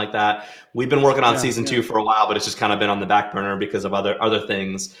something like that. We've been working on season 2 for a while, but it's just kind of been on the back burner because of other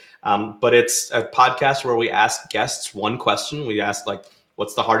things. But it's a podcast where we ask guests one question. We ask, like,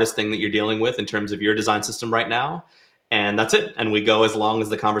 what's the hardest thing that you're dealing with in terms of your design system right now? And that's it. And we go as long as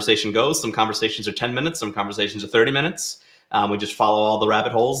the conversation goes. Some conversations are 10 minutes, some conversations are 30 minutes. We just follow all the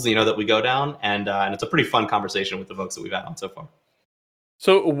rabbit holes, that we go down. And it's a pretty fun conversation with the folks that we've had on so far.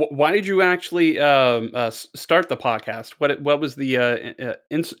 So why did you actually start the podcast? What was the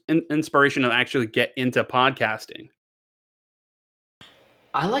inspiration to actually get into podcasting?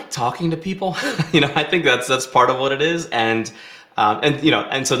 I like talking to people. I think that's part of what it is. And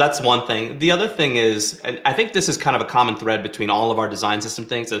so that's one thing. The other thing is, and I think this is kind of a common thread between all of our design system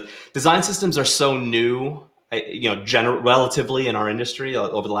things, that design systems are so new, relatively in our industry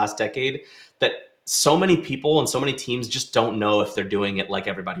over the last decade, that so many people and so many teams just don't know if they're doing it like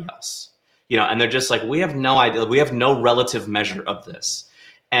everybody else, and they're just like, we have no idea. We have no relative measure of this.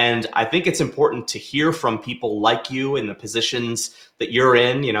 And I think it's important to hear from people like you in the positions that you're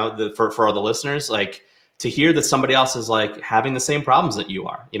in, for all the listeners, like, to hear that somebody else is like having the same problems that you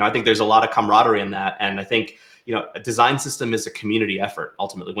are. I think there's a lot of camaraderie in that. And I think, a design system is a community effort.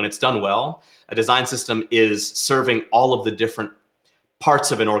 Ultimately, when it's done well, a design system is serving all of the different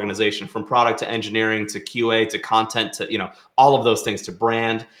parts of an organization, from product to engineering to QA to content to, all of those things, to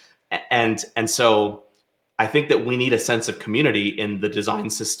brand. And so I think that we need a sense of community in the design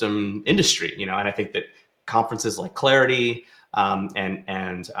system industry, and I think that conferences like Clarity and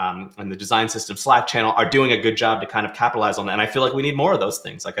the design system Slack channel are doing a good job to kind of capitalize on that. And I feel like we need more of those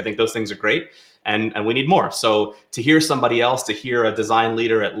things. Like, I think those things are great, and we need more. So to hear somebody else, to hear a design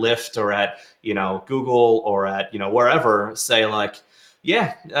leader at Lyft or at, Google or at, wherever, say like,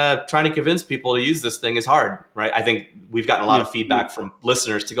 trying to convince people to use this thing is hard, right? I think we've gotten a lot of feedback from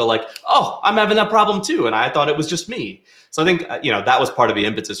listeners to go like, oh, I'm having that problem too, and I thought it was just me. So I think, that was part of the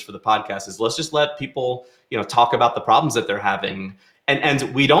impetus for the podcast, is let's just let people, talk about the problems that they're having.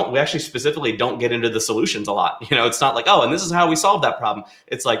 And we actually specifically don't get into the solutions a lot. It's not like, oh, and this is how we solve that problem.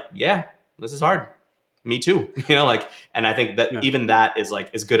 It's like, this is hard. Me too. And I think that even that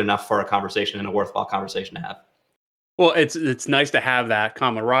is good enough for a conversation, and a worthwhile conversation to have. Well, it's nice to have that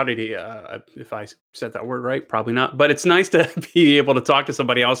camaraderie. If I said that word right, probably not. But it's nice to be able to talk to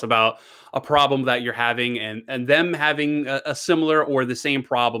somebody else about a problem that you're having, and them having a similar or the same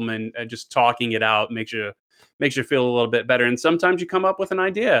problem, and just talking it out makes you feel a little bit better. And sometimes you come up with an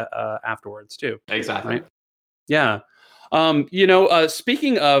idea afterwards too. Exactly. Right? Yeah.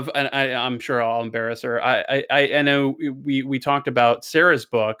 Speaking of, and I'm sure I'll embarrass her. I know we talked about Sarah's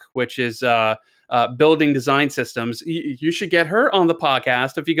book, which is Building Design Systems. You should get her on the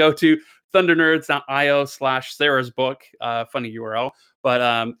podcast if you go to thundernerds.io/Sarah's book. Funny URL,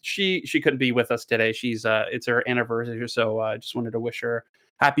 but she couldn't be with us today. It's her anniversary, so I just wanted to wish her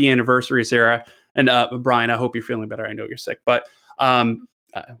happy anniversary, Sarah. And Brian, I hope you're feeling better. I know you're sick, but I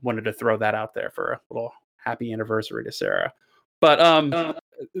wanted to throw that out there for a little happy anniversary to Sarah. But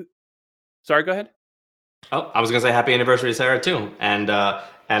sorry, go ahead. Oh, I was gonna say happy anniversary to Sarah too, and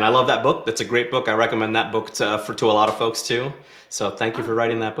I love that book. That's a great book. I recommend that book to a lot of folks too. So thank you for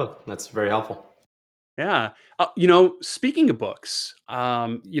writing that book. That's very helpful. Yeah. Speaking of books,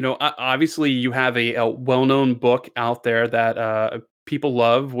 obviously you have a well-known book out there that people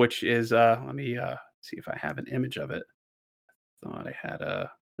love, which is let me see if I have an image of it. Thought I had a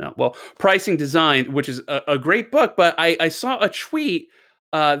no. Well, Pricing Design, which is a great book, but I saw a tweet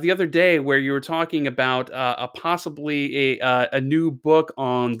the other day where you were talking about a possibly a new book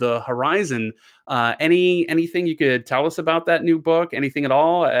on the horizon. Anything you could tell us about that new book? Anything at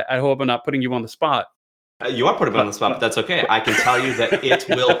all? I hope I'm not putting you on the spot. You are putting me on the spot, but that's okay. I can tell you that it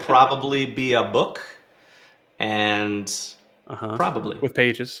will probably be a book, and probably With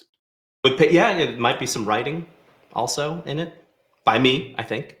pages. yeah, it might be some writing also in it by me. I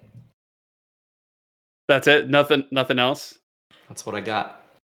think That's it. Nothing else. that's what I got.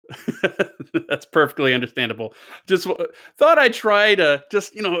 That's perfectly understandable. Just thought I'd try to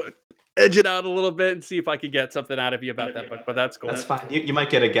just edge it out a little bit and see if I could get something out of you about that book. But that's cool. That's fine. You might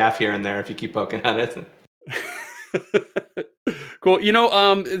get a gaff here and there if you keep poking at it. Cool.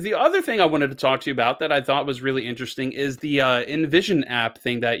 The other thing I wanted to talk to you about that I thought was really interesting is the Envision app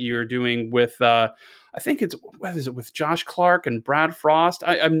thing that you're doing with. I think what is it with Josh Clark and Brad Frost?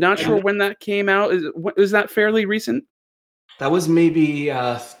 I'm not sure when that came out. Is that fairly recent? That was maybe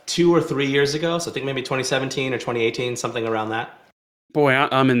 2 or 3 years ago. So I think maybe 2017 or 2018, something around that. Boy,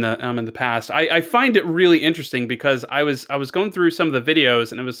 I'm in the past. I find it really interesting because I was going through some of the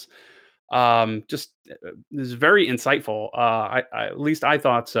videos and it was just it was very insightful. At least I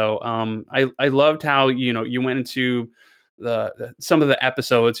thought so. I loved how you went into some of the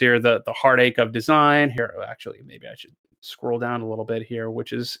episodes here, the heartache of design. Here, actually, maybe I should scroll down a little bit here,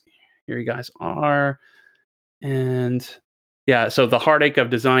 which is here you guys are, and yeah, so the heartache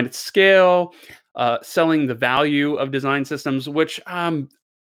of design at scale, selling the value of design systems, which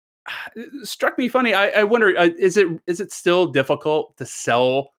struck me funny. I wonder, is it still difficult to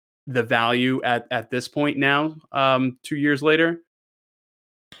sell the value at this point now, 2 years later?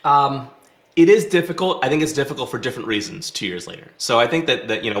 It is difficult. I think it's difficult for different reasons 2 years later. So I think that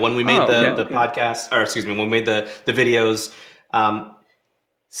when we made the podcast, or excuse me, when we made the videos,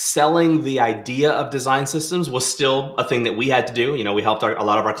 selling the idea of design systems was still a thing that we had to do. We helped a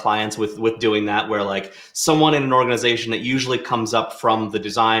lot of our clients with doing that, where like someone in an organization that usually comes up from the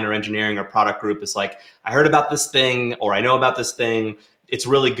design or engineering or product group is like, I heard about this thing, or I know about this thing. It's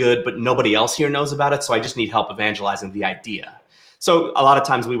really good, but nobody else here knows about it. So I just need help evangelizing the idea. So a lot of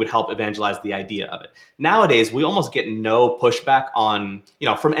times we would help evangelize the idea of it. Nowadays, we almost get no pushback on,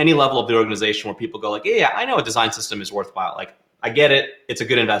 from any level of the organization where people go like, yeah, I know a design system is worthwhile. Like, I get it. It's a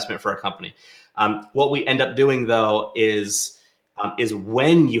good investment for a company. What we end up doing though is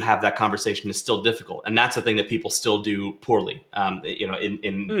when you have that conversation is still difficult, and that's the thing that people still do poorly.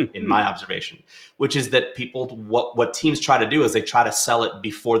 In my observation, which is that what teams try to do is they try to sell it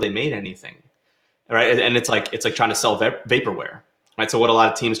before they made anything, right? And it's like trying to sell vaporware, right? So what a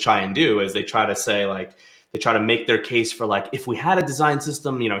lot of teams try and do is they try to say like, they try to make their case for like, if we had a design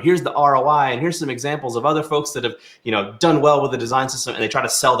system, here's the ROI, and here's some examples of other folks that have, done well with the design system, and they try to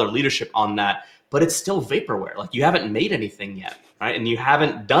sell their leadership on that. But it's still vaporware. Like, you haven't made anything yet, right? And you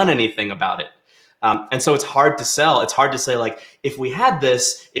haven't done anything about it. And so it's hard to sell. It's hard to say like, if we had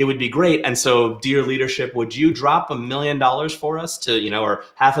this, it would be great. And so, dear leadership, would you drop $1 million for us to, or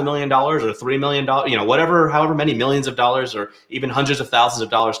 $500,000 or $3 million, however many millions of dollars, or even hundreds of thousands of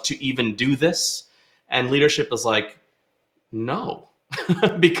dollars to even do this? And leadership is like, no,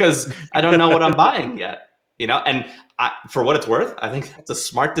 because I don't know what I'm buying yet, and for what it's worth, I think that's a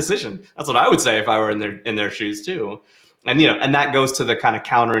smart decision. That's what I would say if I were in their shoes too. And, and that goes to the kind of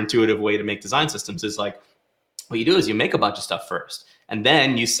counterintuitive way to make design systems is like, what you do is you make a bunch of stuff first, and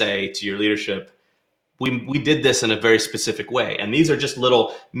then you say to your leadership, we did this in a very specific way. And these are just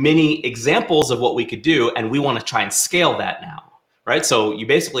little mini examples of what we could do. And we want to try and scale that now. Right. So you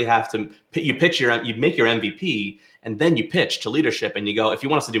basically have to, you make your MVP, and then you pitch to leadership and you go, if you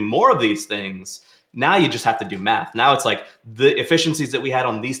want us to do more of these things, now you just have to do math. Now it's like the efficiencies that we had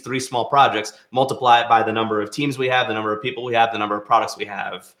on these 3 small projects, multiply it by the number of teams we have, the number of people we have, the number of products we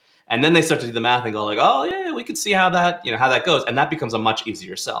have. And then they start to do the math and go like, oh yeah, we could see how that goes. And that becomes a much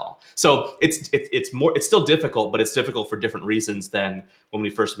easier sell. So it's still difficult, but it's difficult for different reasons than when we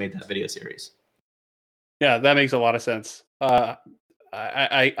first made that video series. Yeah, that makes a lot of sense.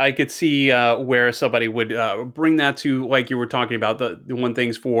 I could see where somebody would bring that to, like you were talking about, the one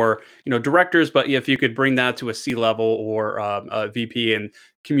things for directors, but if you could bring that to a C level or a VP, and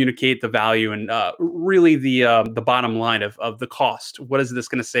communicate the value and really the bottom line of the cost. What is this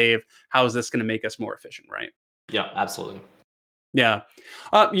going to save? How is this going to make us more efficient? Right. Yeah, absolutely. Yeah.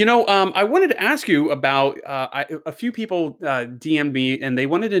 I wanted to ask you about a few people DM'd me and they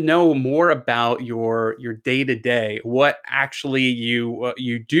wanted to know more about your day to day, what actually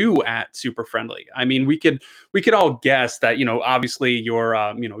you do at Super Friendly. I mean, we could all guess that, obviously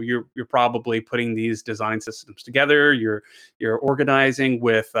you're probably putting these design systems together. You're organizing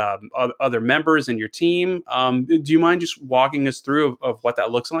with other members in your team. Do you mind just walking us through of what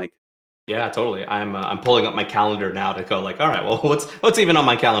that looks like? Yeah, totally. I'm pulling up my calendar now to go like, all right, well, what's even on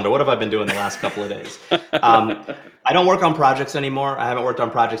my calendar? What have I been doing the last couple of days? I don't work on projects anymore. I haven't worked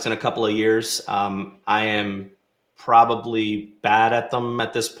on projects in a couple of years. I am probably bad at them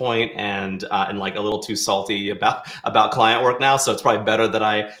at this point, and like a little too salty about client work now. So it's probably better that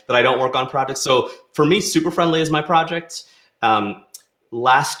I don't work on projects. So for me, Super Friendly is my project.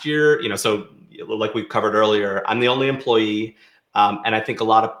 Last year, so like we covered earlier, I'm the only employee. And I think a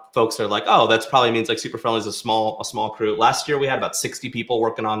lot of folks are like, oh, that's probably means like Super Friendly is a small crew. Last year we had about 60 people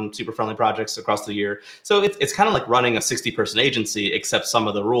working on Super Friendly projects across the year. So it's kind of like running a 60-person agency, except some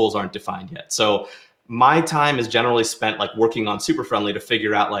of the rules aren't defined yet. So my time is generally spent like working on Super Friendly to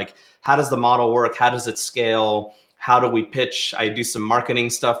figure out like, how does the model work? How does it scale? How do we pitch? I do some marketing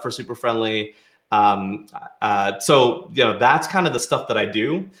stuff for Super Friendly. So that's kind of the stuff that I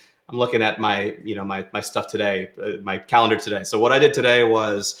do. I'm looking at my stuff today, my calendar today. So what I did today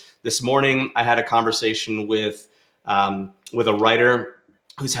was this morning I had a conversation with a writer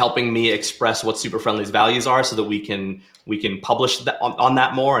who's helping me express what Super Friendly's values are, so that we can publish that on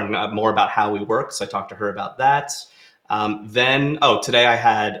that more and more about how we work. So I talked to her about that. Today I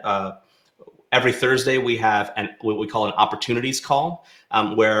had every Thursday we have what we call an opportunities call,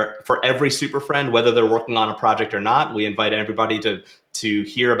 where for every super friend, whether they're working on a project or not, we invite everybody to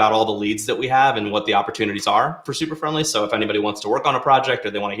hear about all the leads that we have and what the opportunities are for Super Friendly. So if anybody wants to work on a project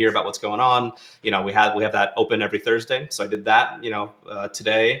or they want to hear about what's going on, we have that open every Thursday. So I did that,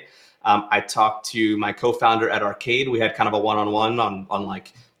 today. I talked to my co-founder at Arcade. We had kind of a one-on-one on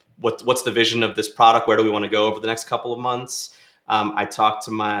like what's the vision of this product? Where do we want to go over the next couple of months? I talked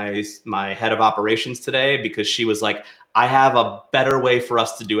to my head of operations today because she was like, I have a better way for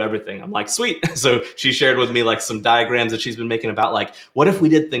us to do everything. I'm like, sweet. So she shared with me like some diagrams that she's been making about like, what if we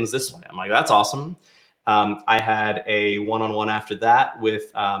did things this way? I'm like, that's awesome. I had a one-on-one after that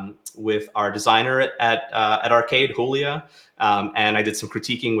with our designer at Arcade, Julia, and I did some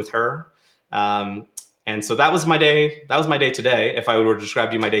critiquing with her. And so that was my day. That was my day today. If I were to describe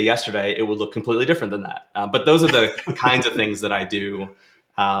to you my day yesterday, it would look completely different than that. But those are the kinds of things that I do.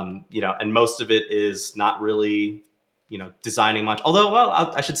 And most of it is not really, designing much. Although, well,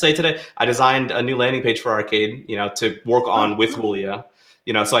 I should say today, I designed a new landing page for Arcade, to work on with Julia.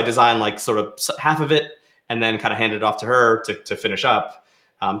 So I designed like sort of half of it and then kind of handed it off to her to finish up.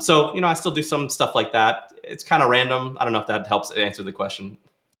 I still do some stuff like that. It's kind of random. I don't know if that helps answer the question.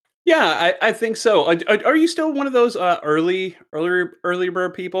 Yeah, I think so. Are you still one of those early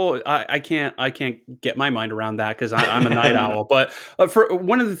bird people? I can't get my mind around that because I'm a night owl. But for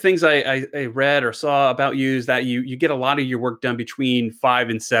one of the things I read or saw about you is that you get a lot of your work done between 5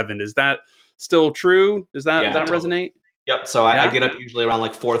 and 7. Is that still true? Does that Totally. Resonate? Yep. So I get up usually around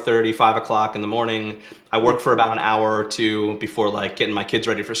like 4:30, 5 o'clock in the morning. I work for about an hour or two before like getting my kids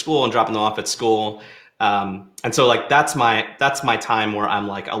ready for school and dropping them off at school. And so like that's my time where I'm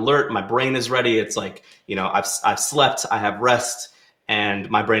like alert, my brain is ready. It's like, I've slept, I have rest, and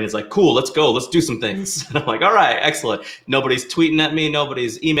my brain is like, cool, let's go, let's do some things. And I'm like, all right, excellent. Nobody's tweeting at me,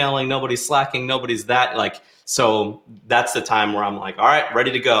 nobody's emailing, nobody's slacking, nobody's that. Like, so that's the time where I'm like, all right,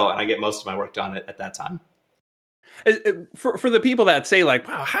 ready to go. And I get most of my work done at that time. For the people that say like,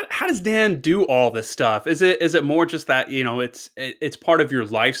 wow, how does Dan do all this stuff? Is it more just that it's part of your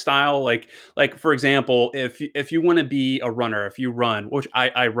lifestyle? Like for example, if you want to be a runner, if you run, which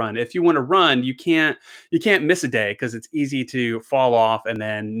I run, if you want to run, you can't miss a day because it's easy to fall off and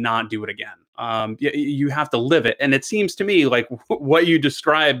then not do it again. You have to live it, and it seems to me like what you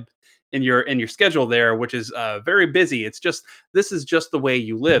described in your schedule there, which is very busy. This is just the way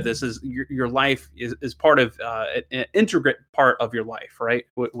you live. This is your life is part of an integrate part of your life, right?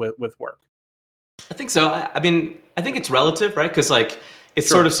 With work. I think so. I mean, I think it's relative, right? Because like it's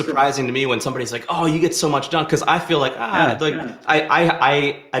sort of surprising to me when somebody's like, "Oh, you get so much done." Because I feel like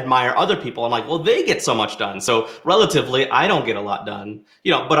I admire other people. I'm like, well, they get so much done. So relatively, I don't get a lot done.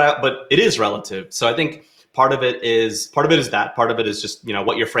 But it is relative. So I think. Part of it is that. Part of it is just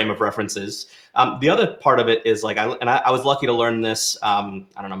what your frame of reference is. The other part of it is like I was lucky to learn this I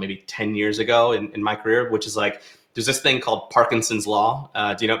don't know, maybe 10 years ago in my career, which is like there's this thing called Parkinson's law.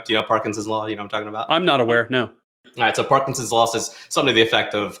 Do you know Parkinson's law? You know what I'm talking about? I'm not aware. No. All right. So Parkinson's law says something to the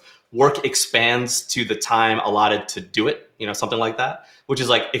effect of work expands to the time allotted to do it. Something like that. Which is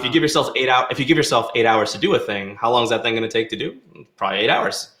like if you give yourself 8 hours to do a thing, how long is that thing going to take to do? Probably 8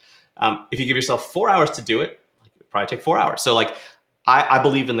 hours. If you give yourself 4 hours to do it, it'll probably take 4 hours. So like I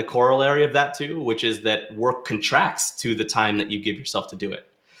believe in the corollary of that too, which is that work contracts to the time that you give yourself to do it.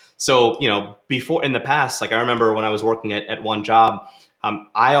 So, before in the past, like I remember when I was working at one job,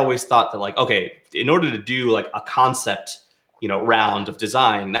 I always thought that like, okay, in order to do like a concept, round of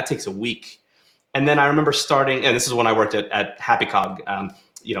design, that takes a week. And then I remember starting, and this is when I worked at HappyCog.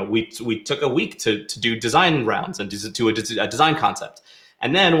 We took a week to do design rounds and to a design concept.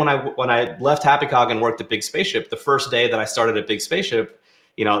 And then when I left HappyCog and worked at Big Spaceship, the first day that I started at Big Spaceship,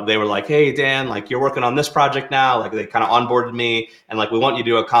 they were like, hey, Dan, like you're working on this project now. Like they kind of onboarded me and like, we want you to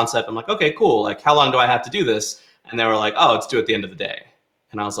do a concept. I'm like, okay, cool. Like how long do I have to do this? And they were like, oh, it's due at the end of the day.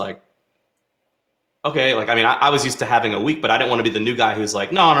 And I was like, okay. Like, I mean, I was used to having a week, but I didn't want to be the new guy who's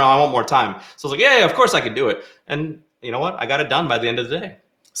like, no, I want more time. So I was like, yeah, of course I can do it. And you know what? I got it done by the end of the day.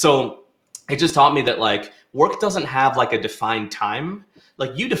 So it just taught me that like work doesn't have like a defined time.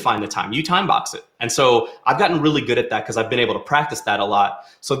 Like you define the time, you time box it. And so I've gotten really good at that because I've been able to practice that a lot.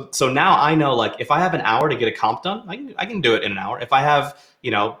 So now I know like if I have an hour to get a comp done, I can do it in an hour. If I have,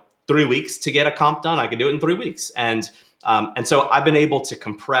 3 weeks to get a comp done, I can do it in 3 weeks. And so I've been able to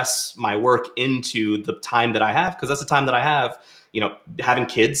compress my work into the time that I have, because that's the time that I have. Having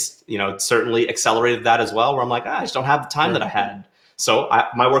kids, certainly accelerated that as well, where I'm like, I just don't have the time that I had. So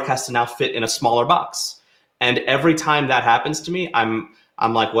my work has to now fit in a smaller box. And every time that happens to me, I'm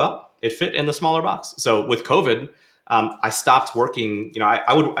like, well, it fit in the smaller box. So with COVID, I stopped working.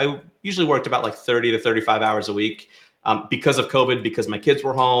 I usually worked about like 30 to 35 hours a week because of COVID, because my kids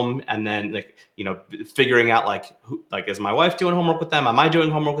were home, and then figuring out like is my wife doing homework with them? Am I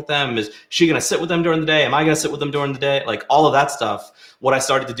doing homework with them? Is she going to sit with them during the day? Am I going to sit with them during the day? Like all of that stuff. What I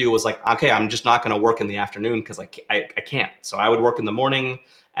started to do was like, okay, I'm just not going to work in the afternoon because I can't. So I would work in the morning,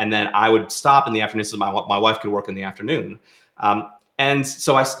 and then I would stop in the afternoon so my wife could work in the afternoon. And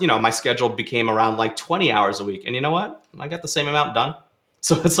so my schedule became around like 20 hours a week. And you know what? I got the same amount done.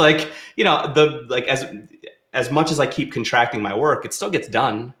 So it's like, as much as I keep contracting my work, it still gets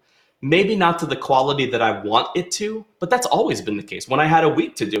done. Maybe not to the quality that I want it to, but that's always been the case. When I had a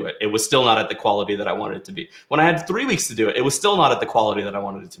week to do it, it was still not at the quality that I wanted it to be. When I had 3 weeks to do it, it was still not at the quality that I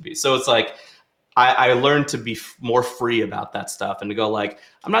wanted it to be. So it's like, I learned to be more free about that stuff and to go like,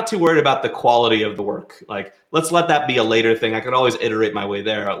 I'm not too worried about the quality of the work. Like, let's let that be a later thing. I could always iterate my way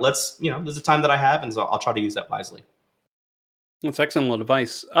there. There's a time that I have, and so I'll try to use that wisely. That's excellent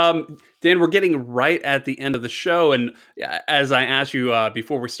advice. Dan, we're getting right at the end of the show. And as I asked you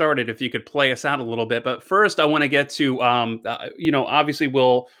before we started, if you could play us out a little bit. But first, I want to get to, obviously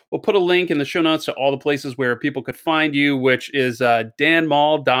we'll put a link in the show notes to all the places where people could find you, which is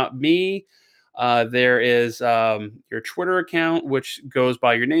danmall.me. There is your Twitter account, which goes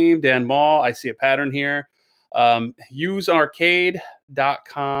by your name, Dan Mall. I see a pattern here.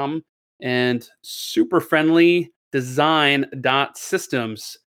 usearcade.com and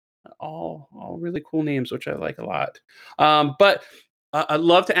superfriendlydesign.systems. All really cool names, which I like a lot. But I'd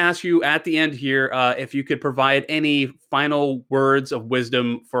love to ask you at the end here if you could provide any final words of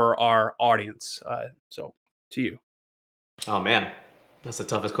wisdom for our audience. So to you. Oh, man. That's the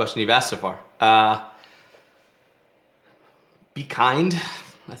toughest question you've asked so far. Be kind,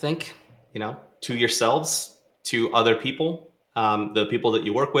 I think, to yourselves, to other people, the people that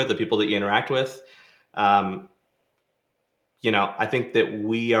you work with, the people that you interact with. I think that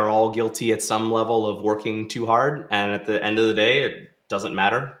we are all guilty at some level of working too hard. And at the end of the day, it doesn't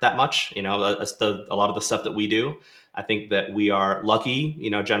matter that much. That's a lot of the stuff that we do. I think that we are lucky,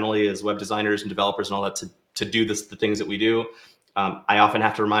 generally as web designers and developers and all that to do the things that we do. I often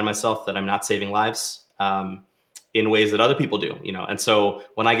have to remind myself that I'm not saving lives in ways that other people do, and so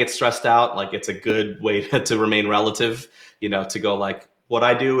when I get stressed out, like it's a good way to remain relative, to go like, what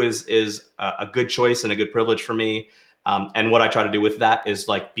I do is a good choice and a good privilege for me. And what I try to do with that is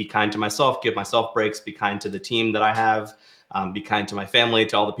like, be kind to myself, give myself breaks, be kind to the team that I have, be kind to my family,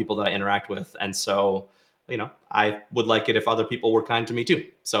 to all the people that I interact with. And so, I would like it if other people were kind to me too.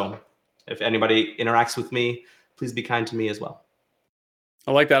 So if anybody interacts with me, please be kind to me as well.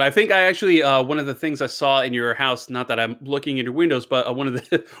 I like that. I think I actually one of the things I saw in your house, not that I'm looking in your windows, but one of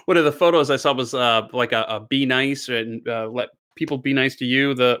the photos I saw was like a be nice and let people be nice to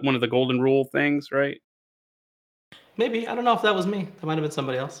you. One of the golden rule things, right? Maybe. I don't know if that was me. That might have been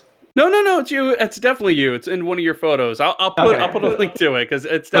somebody else. No, it's you. It's definitely you. It's in one of your photos. I'll put a link to it because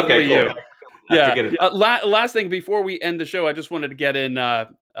it's definitely you. Yeah. figured it Last thing before we end the show, I just wanted to get in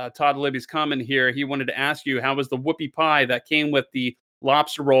Todd Libby's comment here. He wanted to ask you, how was the whoopie pie that came with the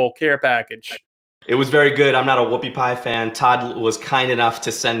lobster roll care package? It was very good. I'm not a whoopie pie fan. Todd was kind enough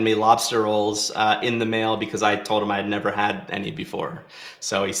to send me lobster rolls in the mail because I told him I had never had any before.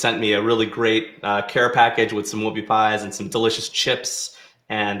 So he sent me a really great care package with some whoopie pies and some delicious chips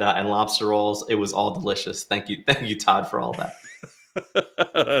and lobster rolls. It was all delicious. Thank you, Todd, for all that.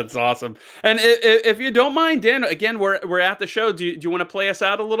 That's awesome. And if you don't mind, Dan, again, we're at the show. Do you want to play us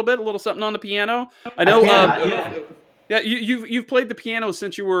out a little something on the piano? I know. Yeah, you've played the piano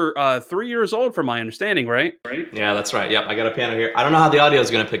since you were 3 years old, from my understanding, right? Yeah, that's right. Yep, I got a piano here. I don't know how the audio is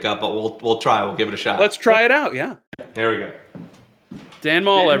going to pick up, but we'll try. We'll give it a shot. Let's try it out. Yeah. Here we go. Dan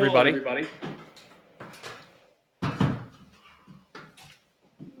Mall, everybody.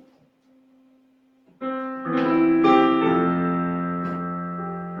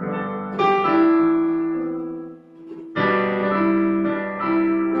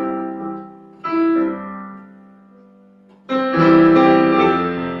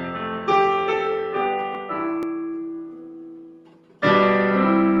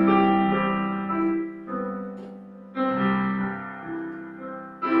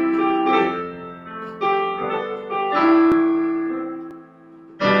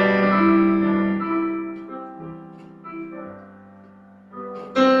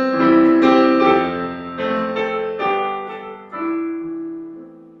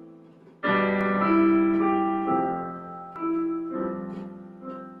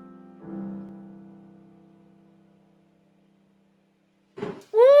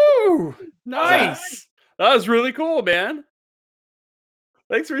 Nice. That was really cool, man.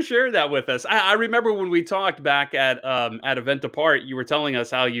 Thanks for sharing that with us. I remember when we talked back at Event Apart, you were telling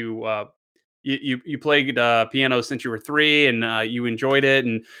us how you played piano since you were 3 and you enjoyed it,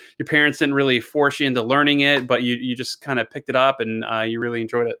 and your parents didn't really force you into learning it, but you just kind of picked it up and you really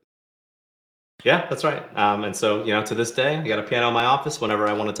enjoyed it. Yeah, that's right. And so, to this day, I got a piano in my office. Whenever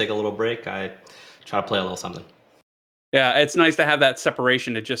I want to take a little break, I try to play a little something. Yeah, it's nice to have that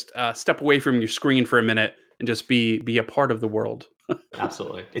separation to just step away from your screen for a minute and just be a part of the world.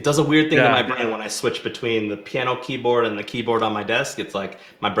 Absolutely. It does a weird thing to my brain when I switch between the piano keyboard and the keyboard on my desk. It's like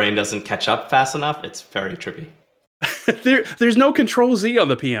my brain doesn't catch up fast enough. It's very trippy. There's no Control Z on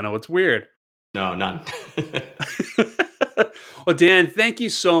the piano. It's weird. No, none. Well, Dan, thank you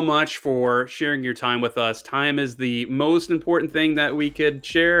so much for sharing your time with us. Time is the most important thing that we could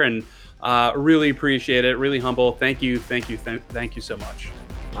share, and really appreciate it. Really humble. Thank you so much.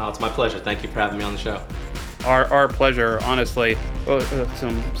 Oh, it's my pleasure. Thank you for having me on the show. Our pleasure, honestly.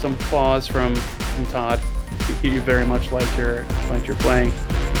 Some applause from Todd. He very much liked your playing.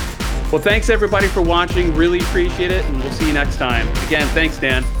 Well, thanks everybody for watching. Really appreciate it, and we'll see you next time. Again, thanks,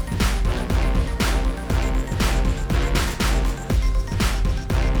 Dan.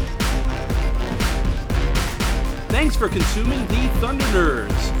 Thanks for consuming the Thunder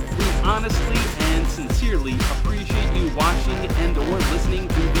Nerds. We honestly and sincerely appreciate you watching and or listening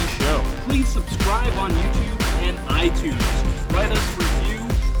to the show. Please subscribe on YouTube and iTunes. Write us a review,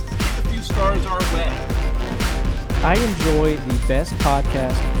 kick a few stars our way. I enjoy the best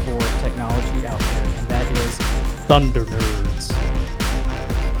podcast for technology out there, and that is Thunder Nerds.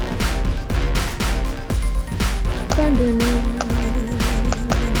 Thunder Nerds.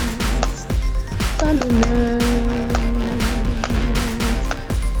 Thunder Nerds.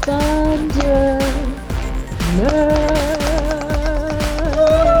 Thunder Nerds.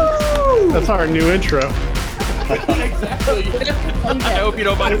 That's our new intro. Exactly. I hope you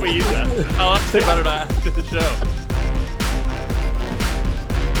don't mind if we use that. I'll have to think about it after the show.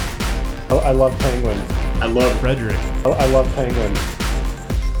 I love penguins. I love Frederick. I love penguins.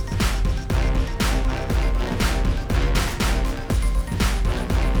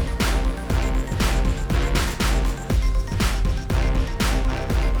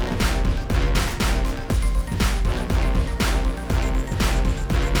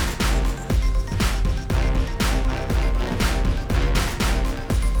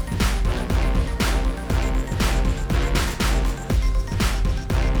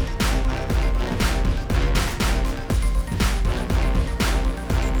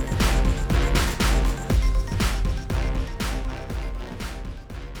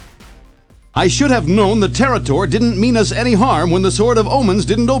 I should have known the Territor didn't mean us any harm when the Sword of Omens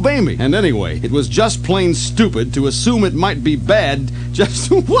didn't obey me. And anyway, it was just plain stupid to assume it might be bad.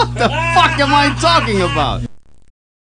 Just what the fuck am I talking about?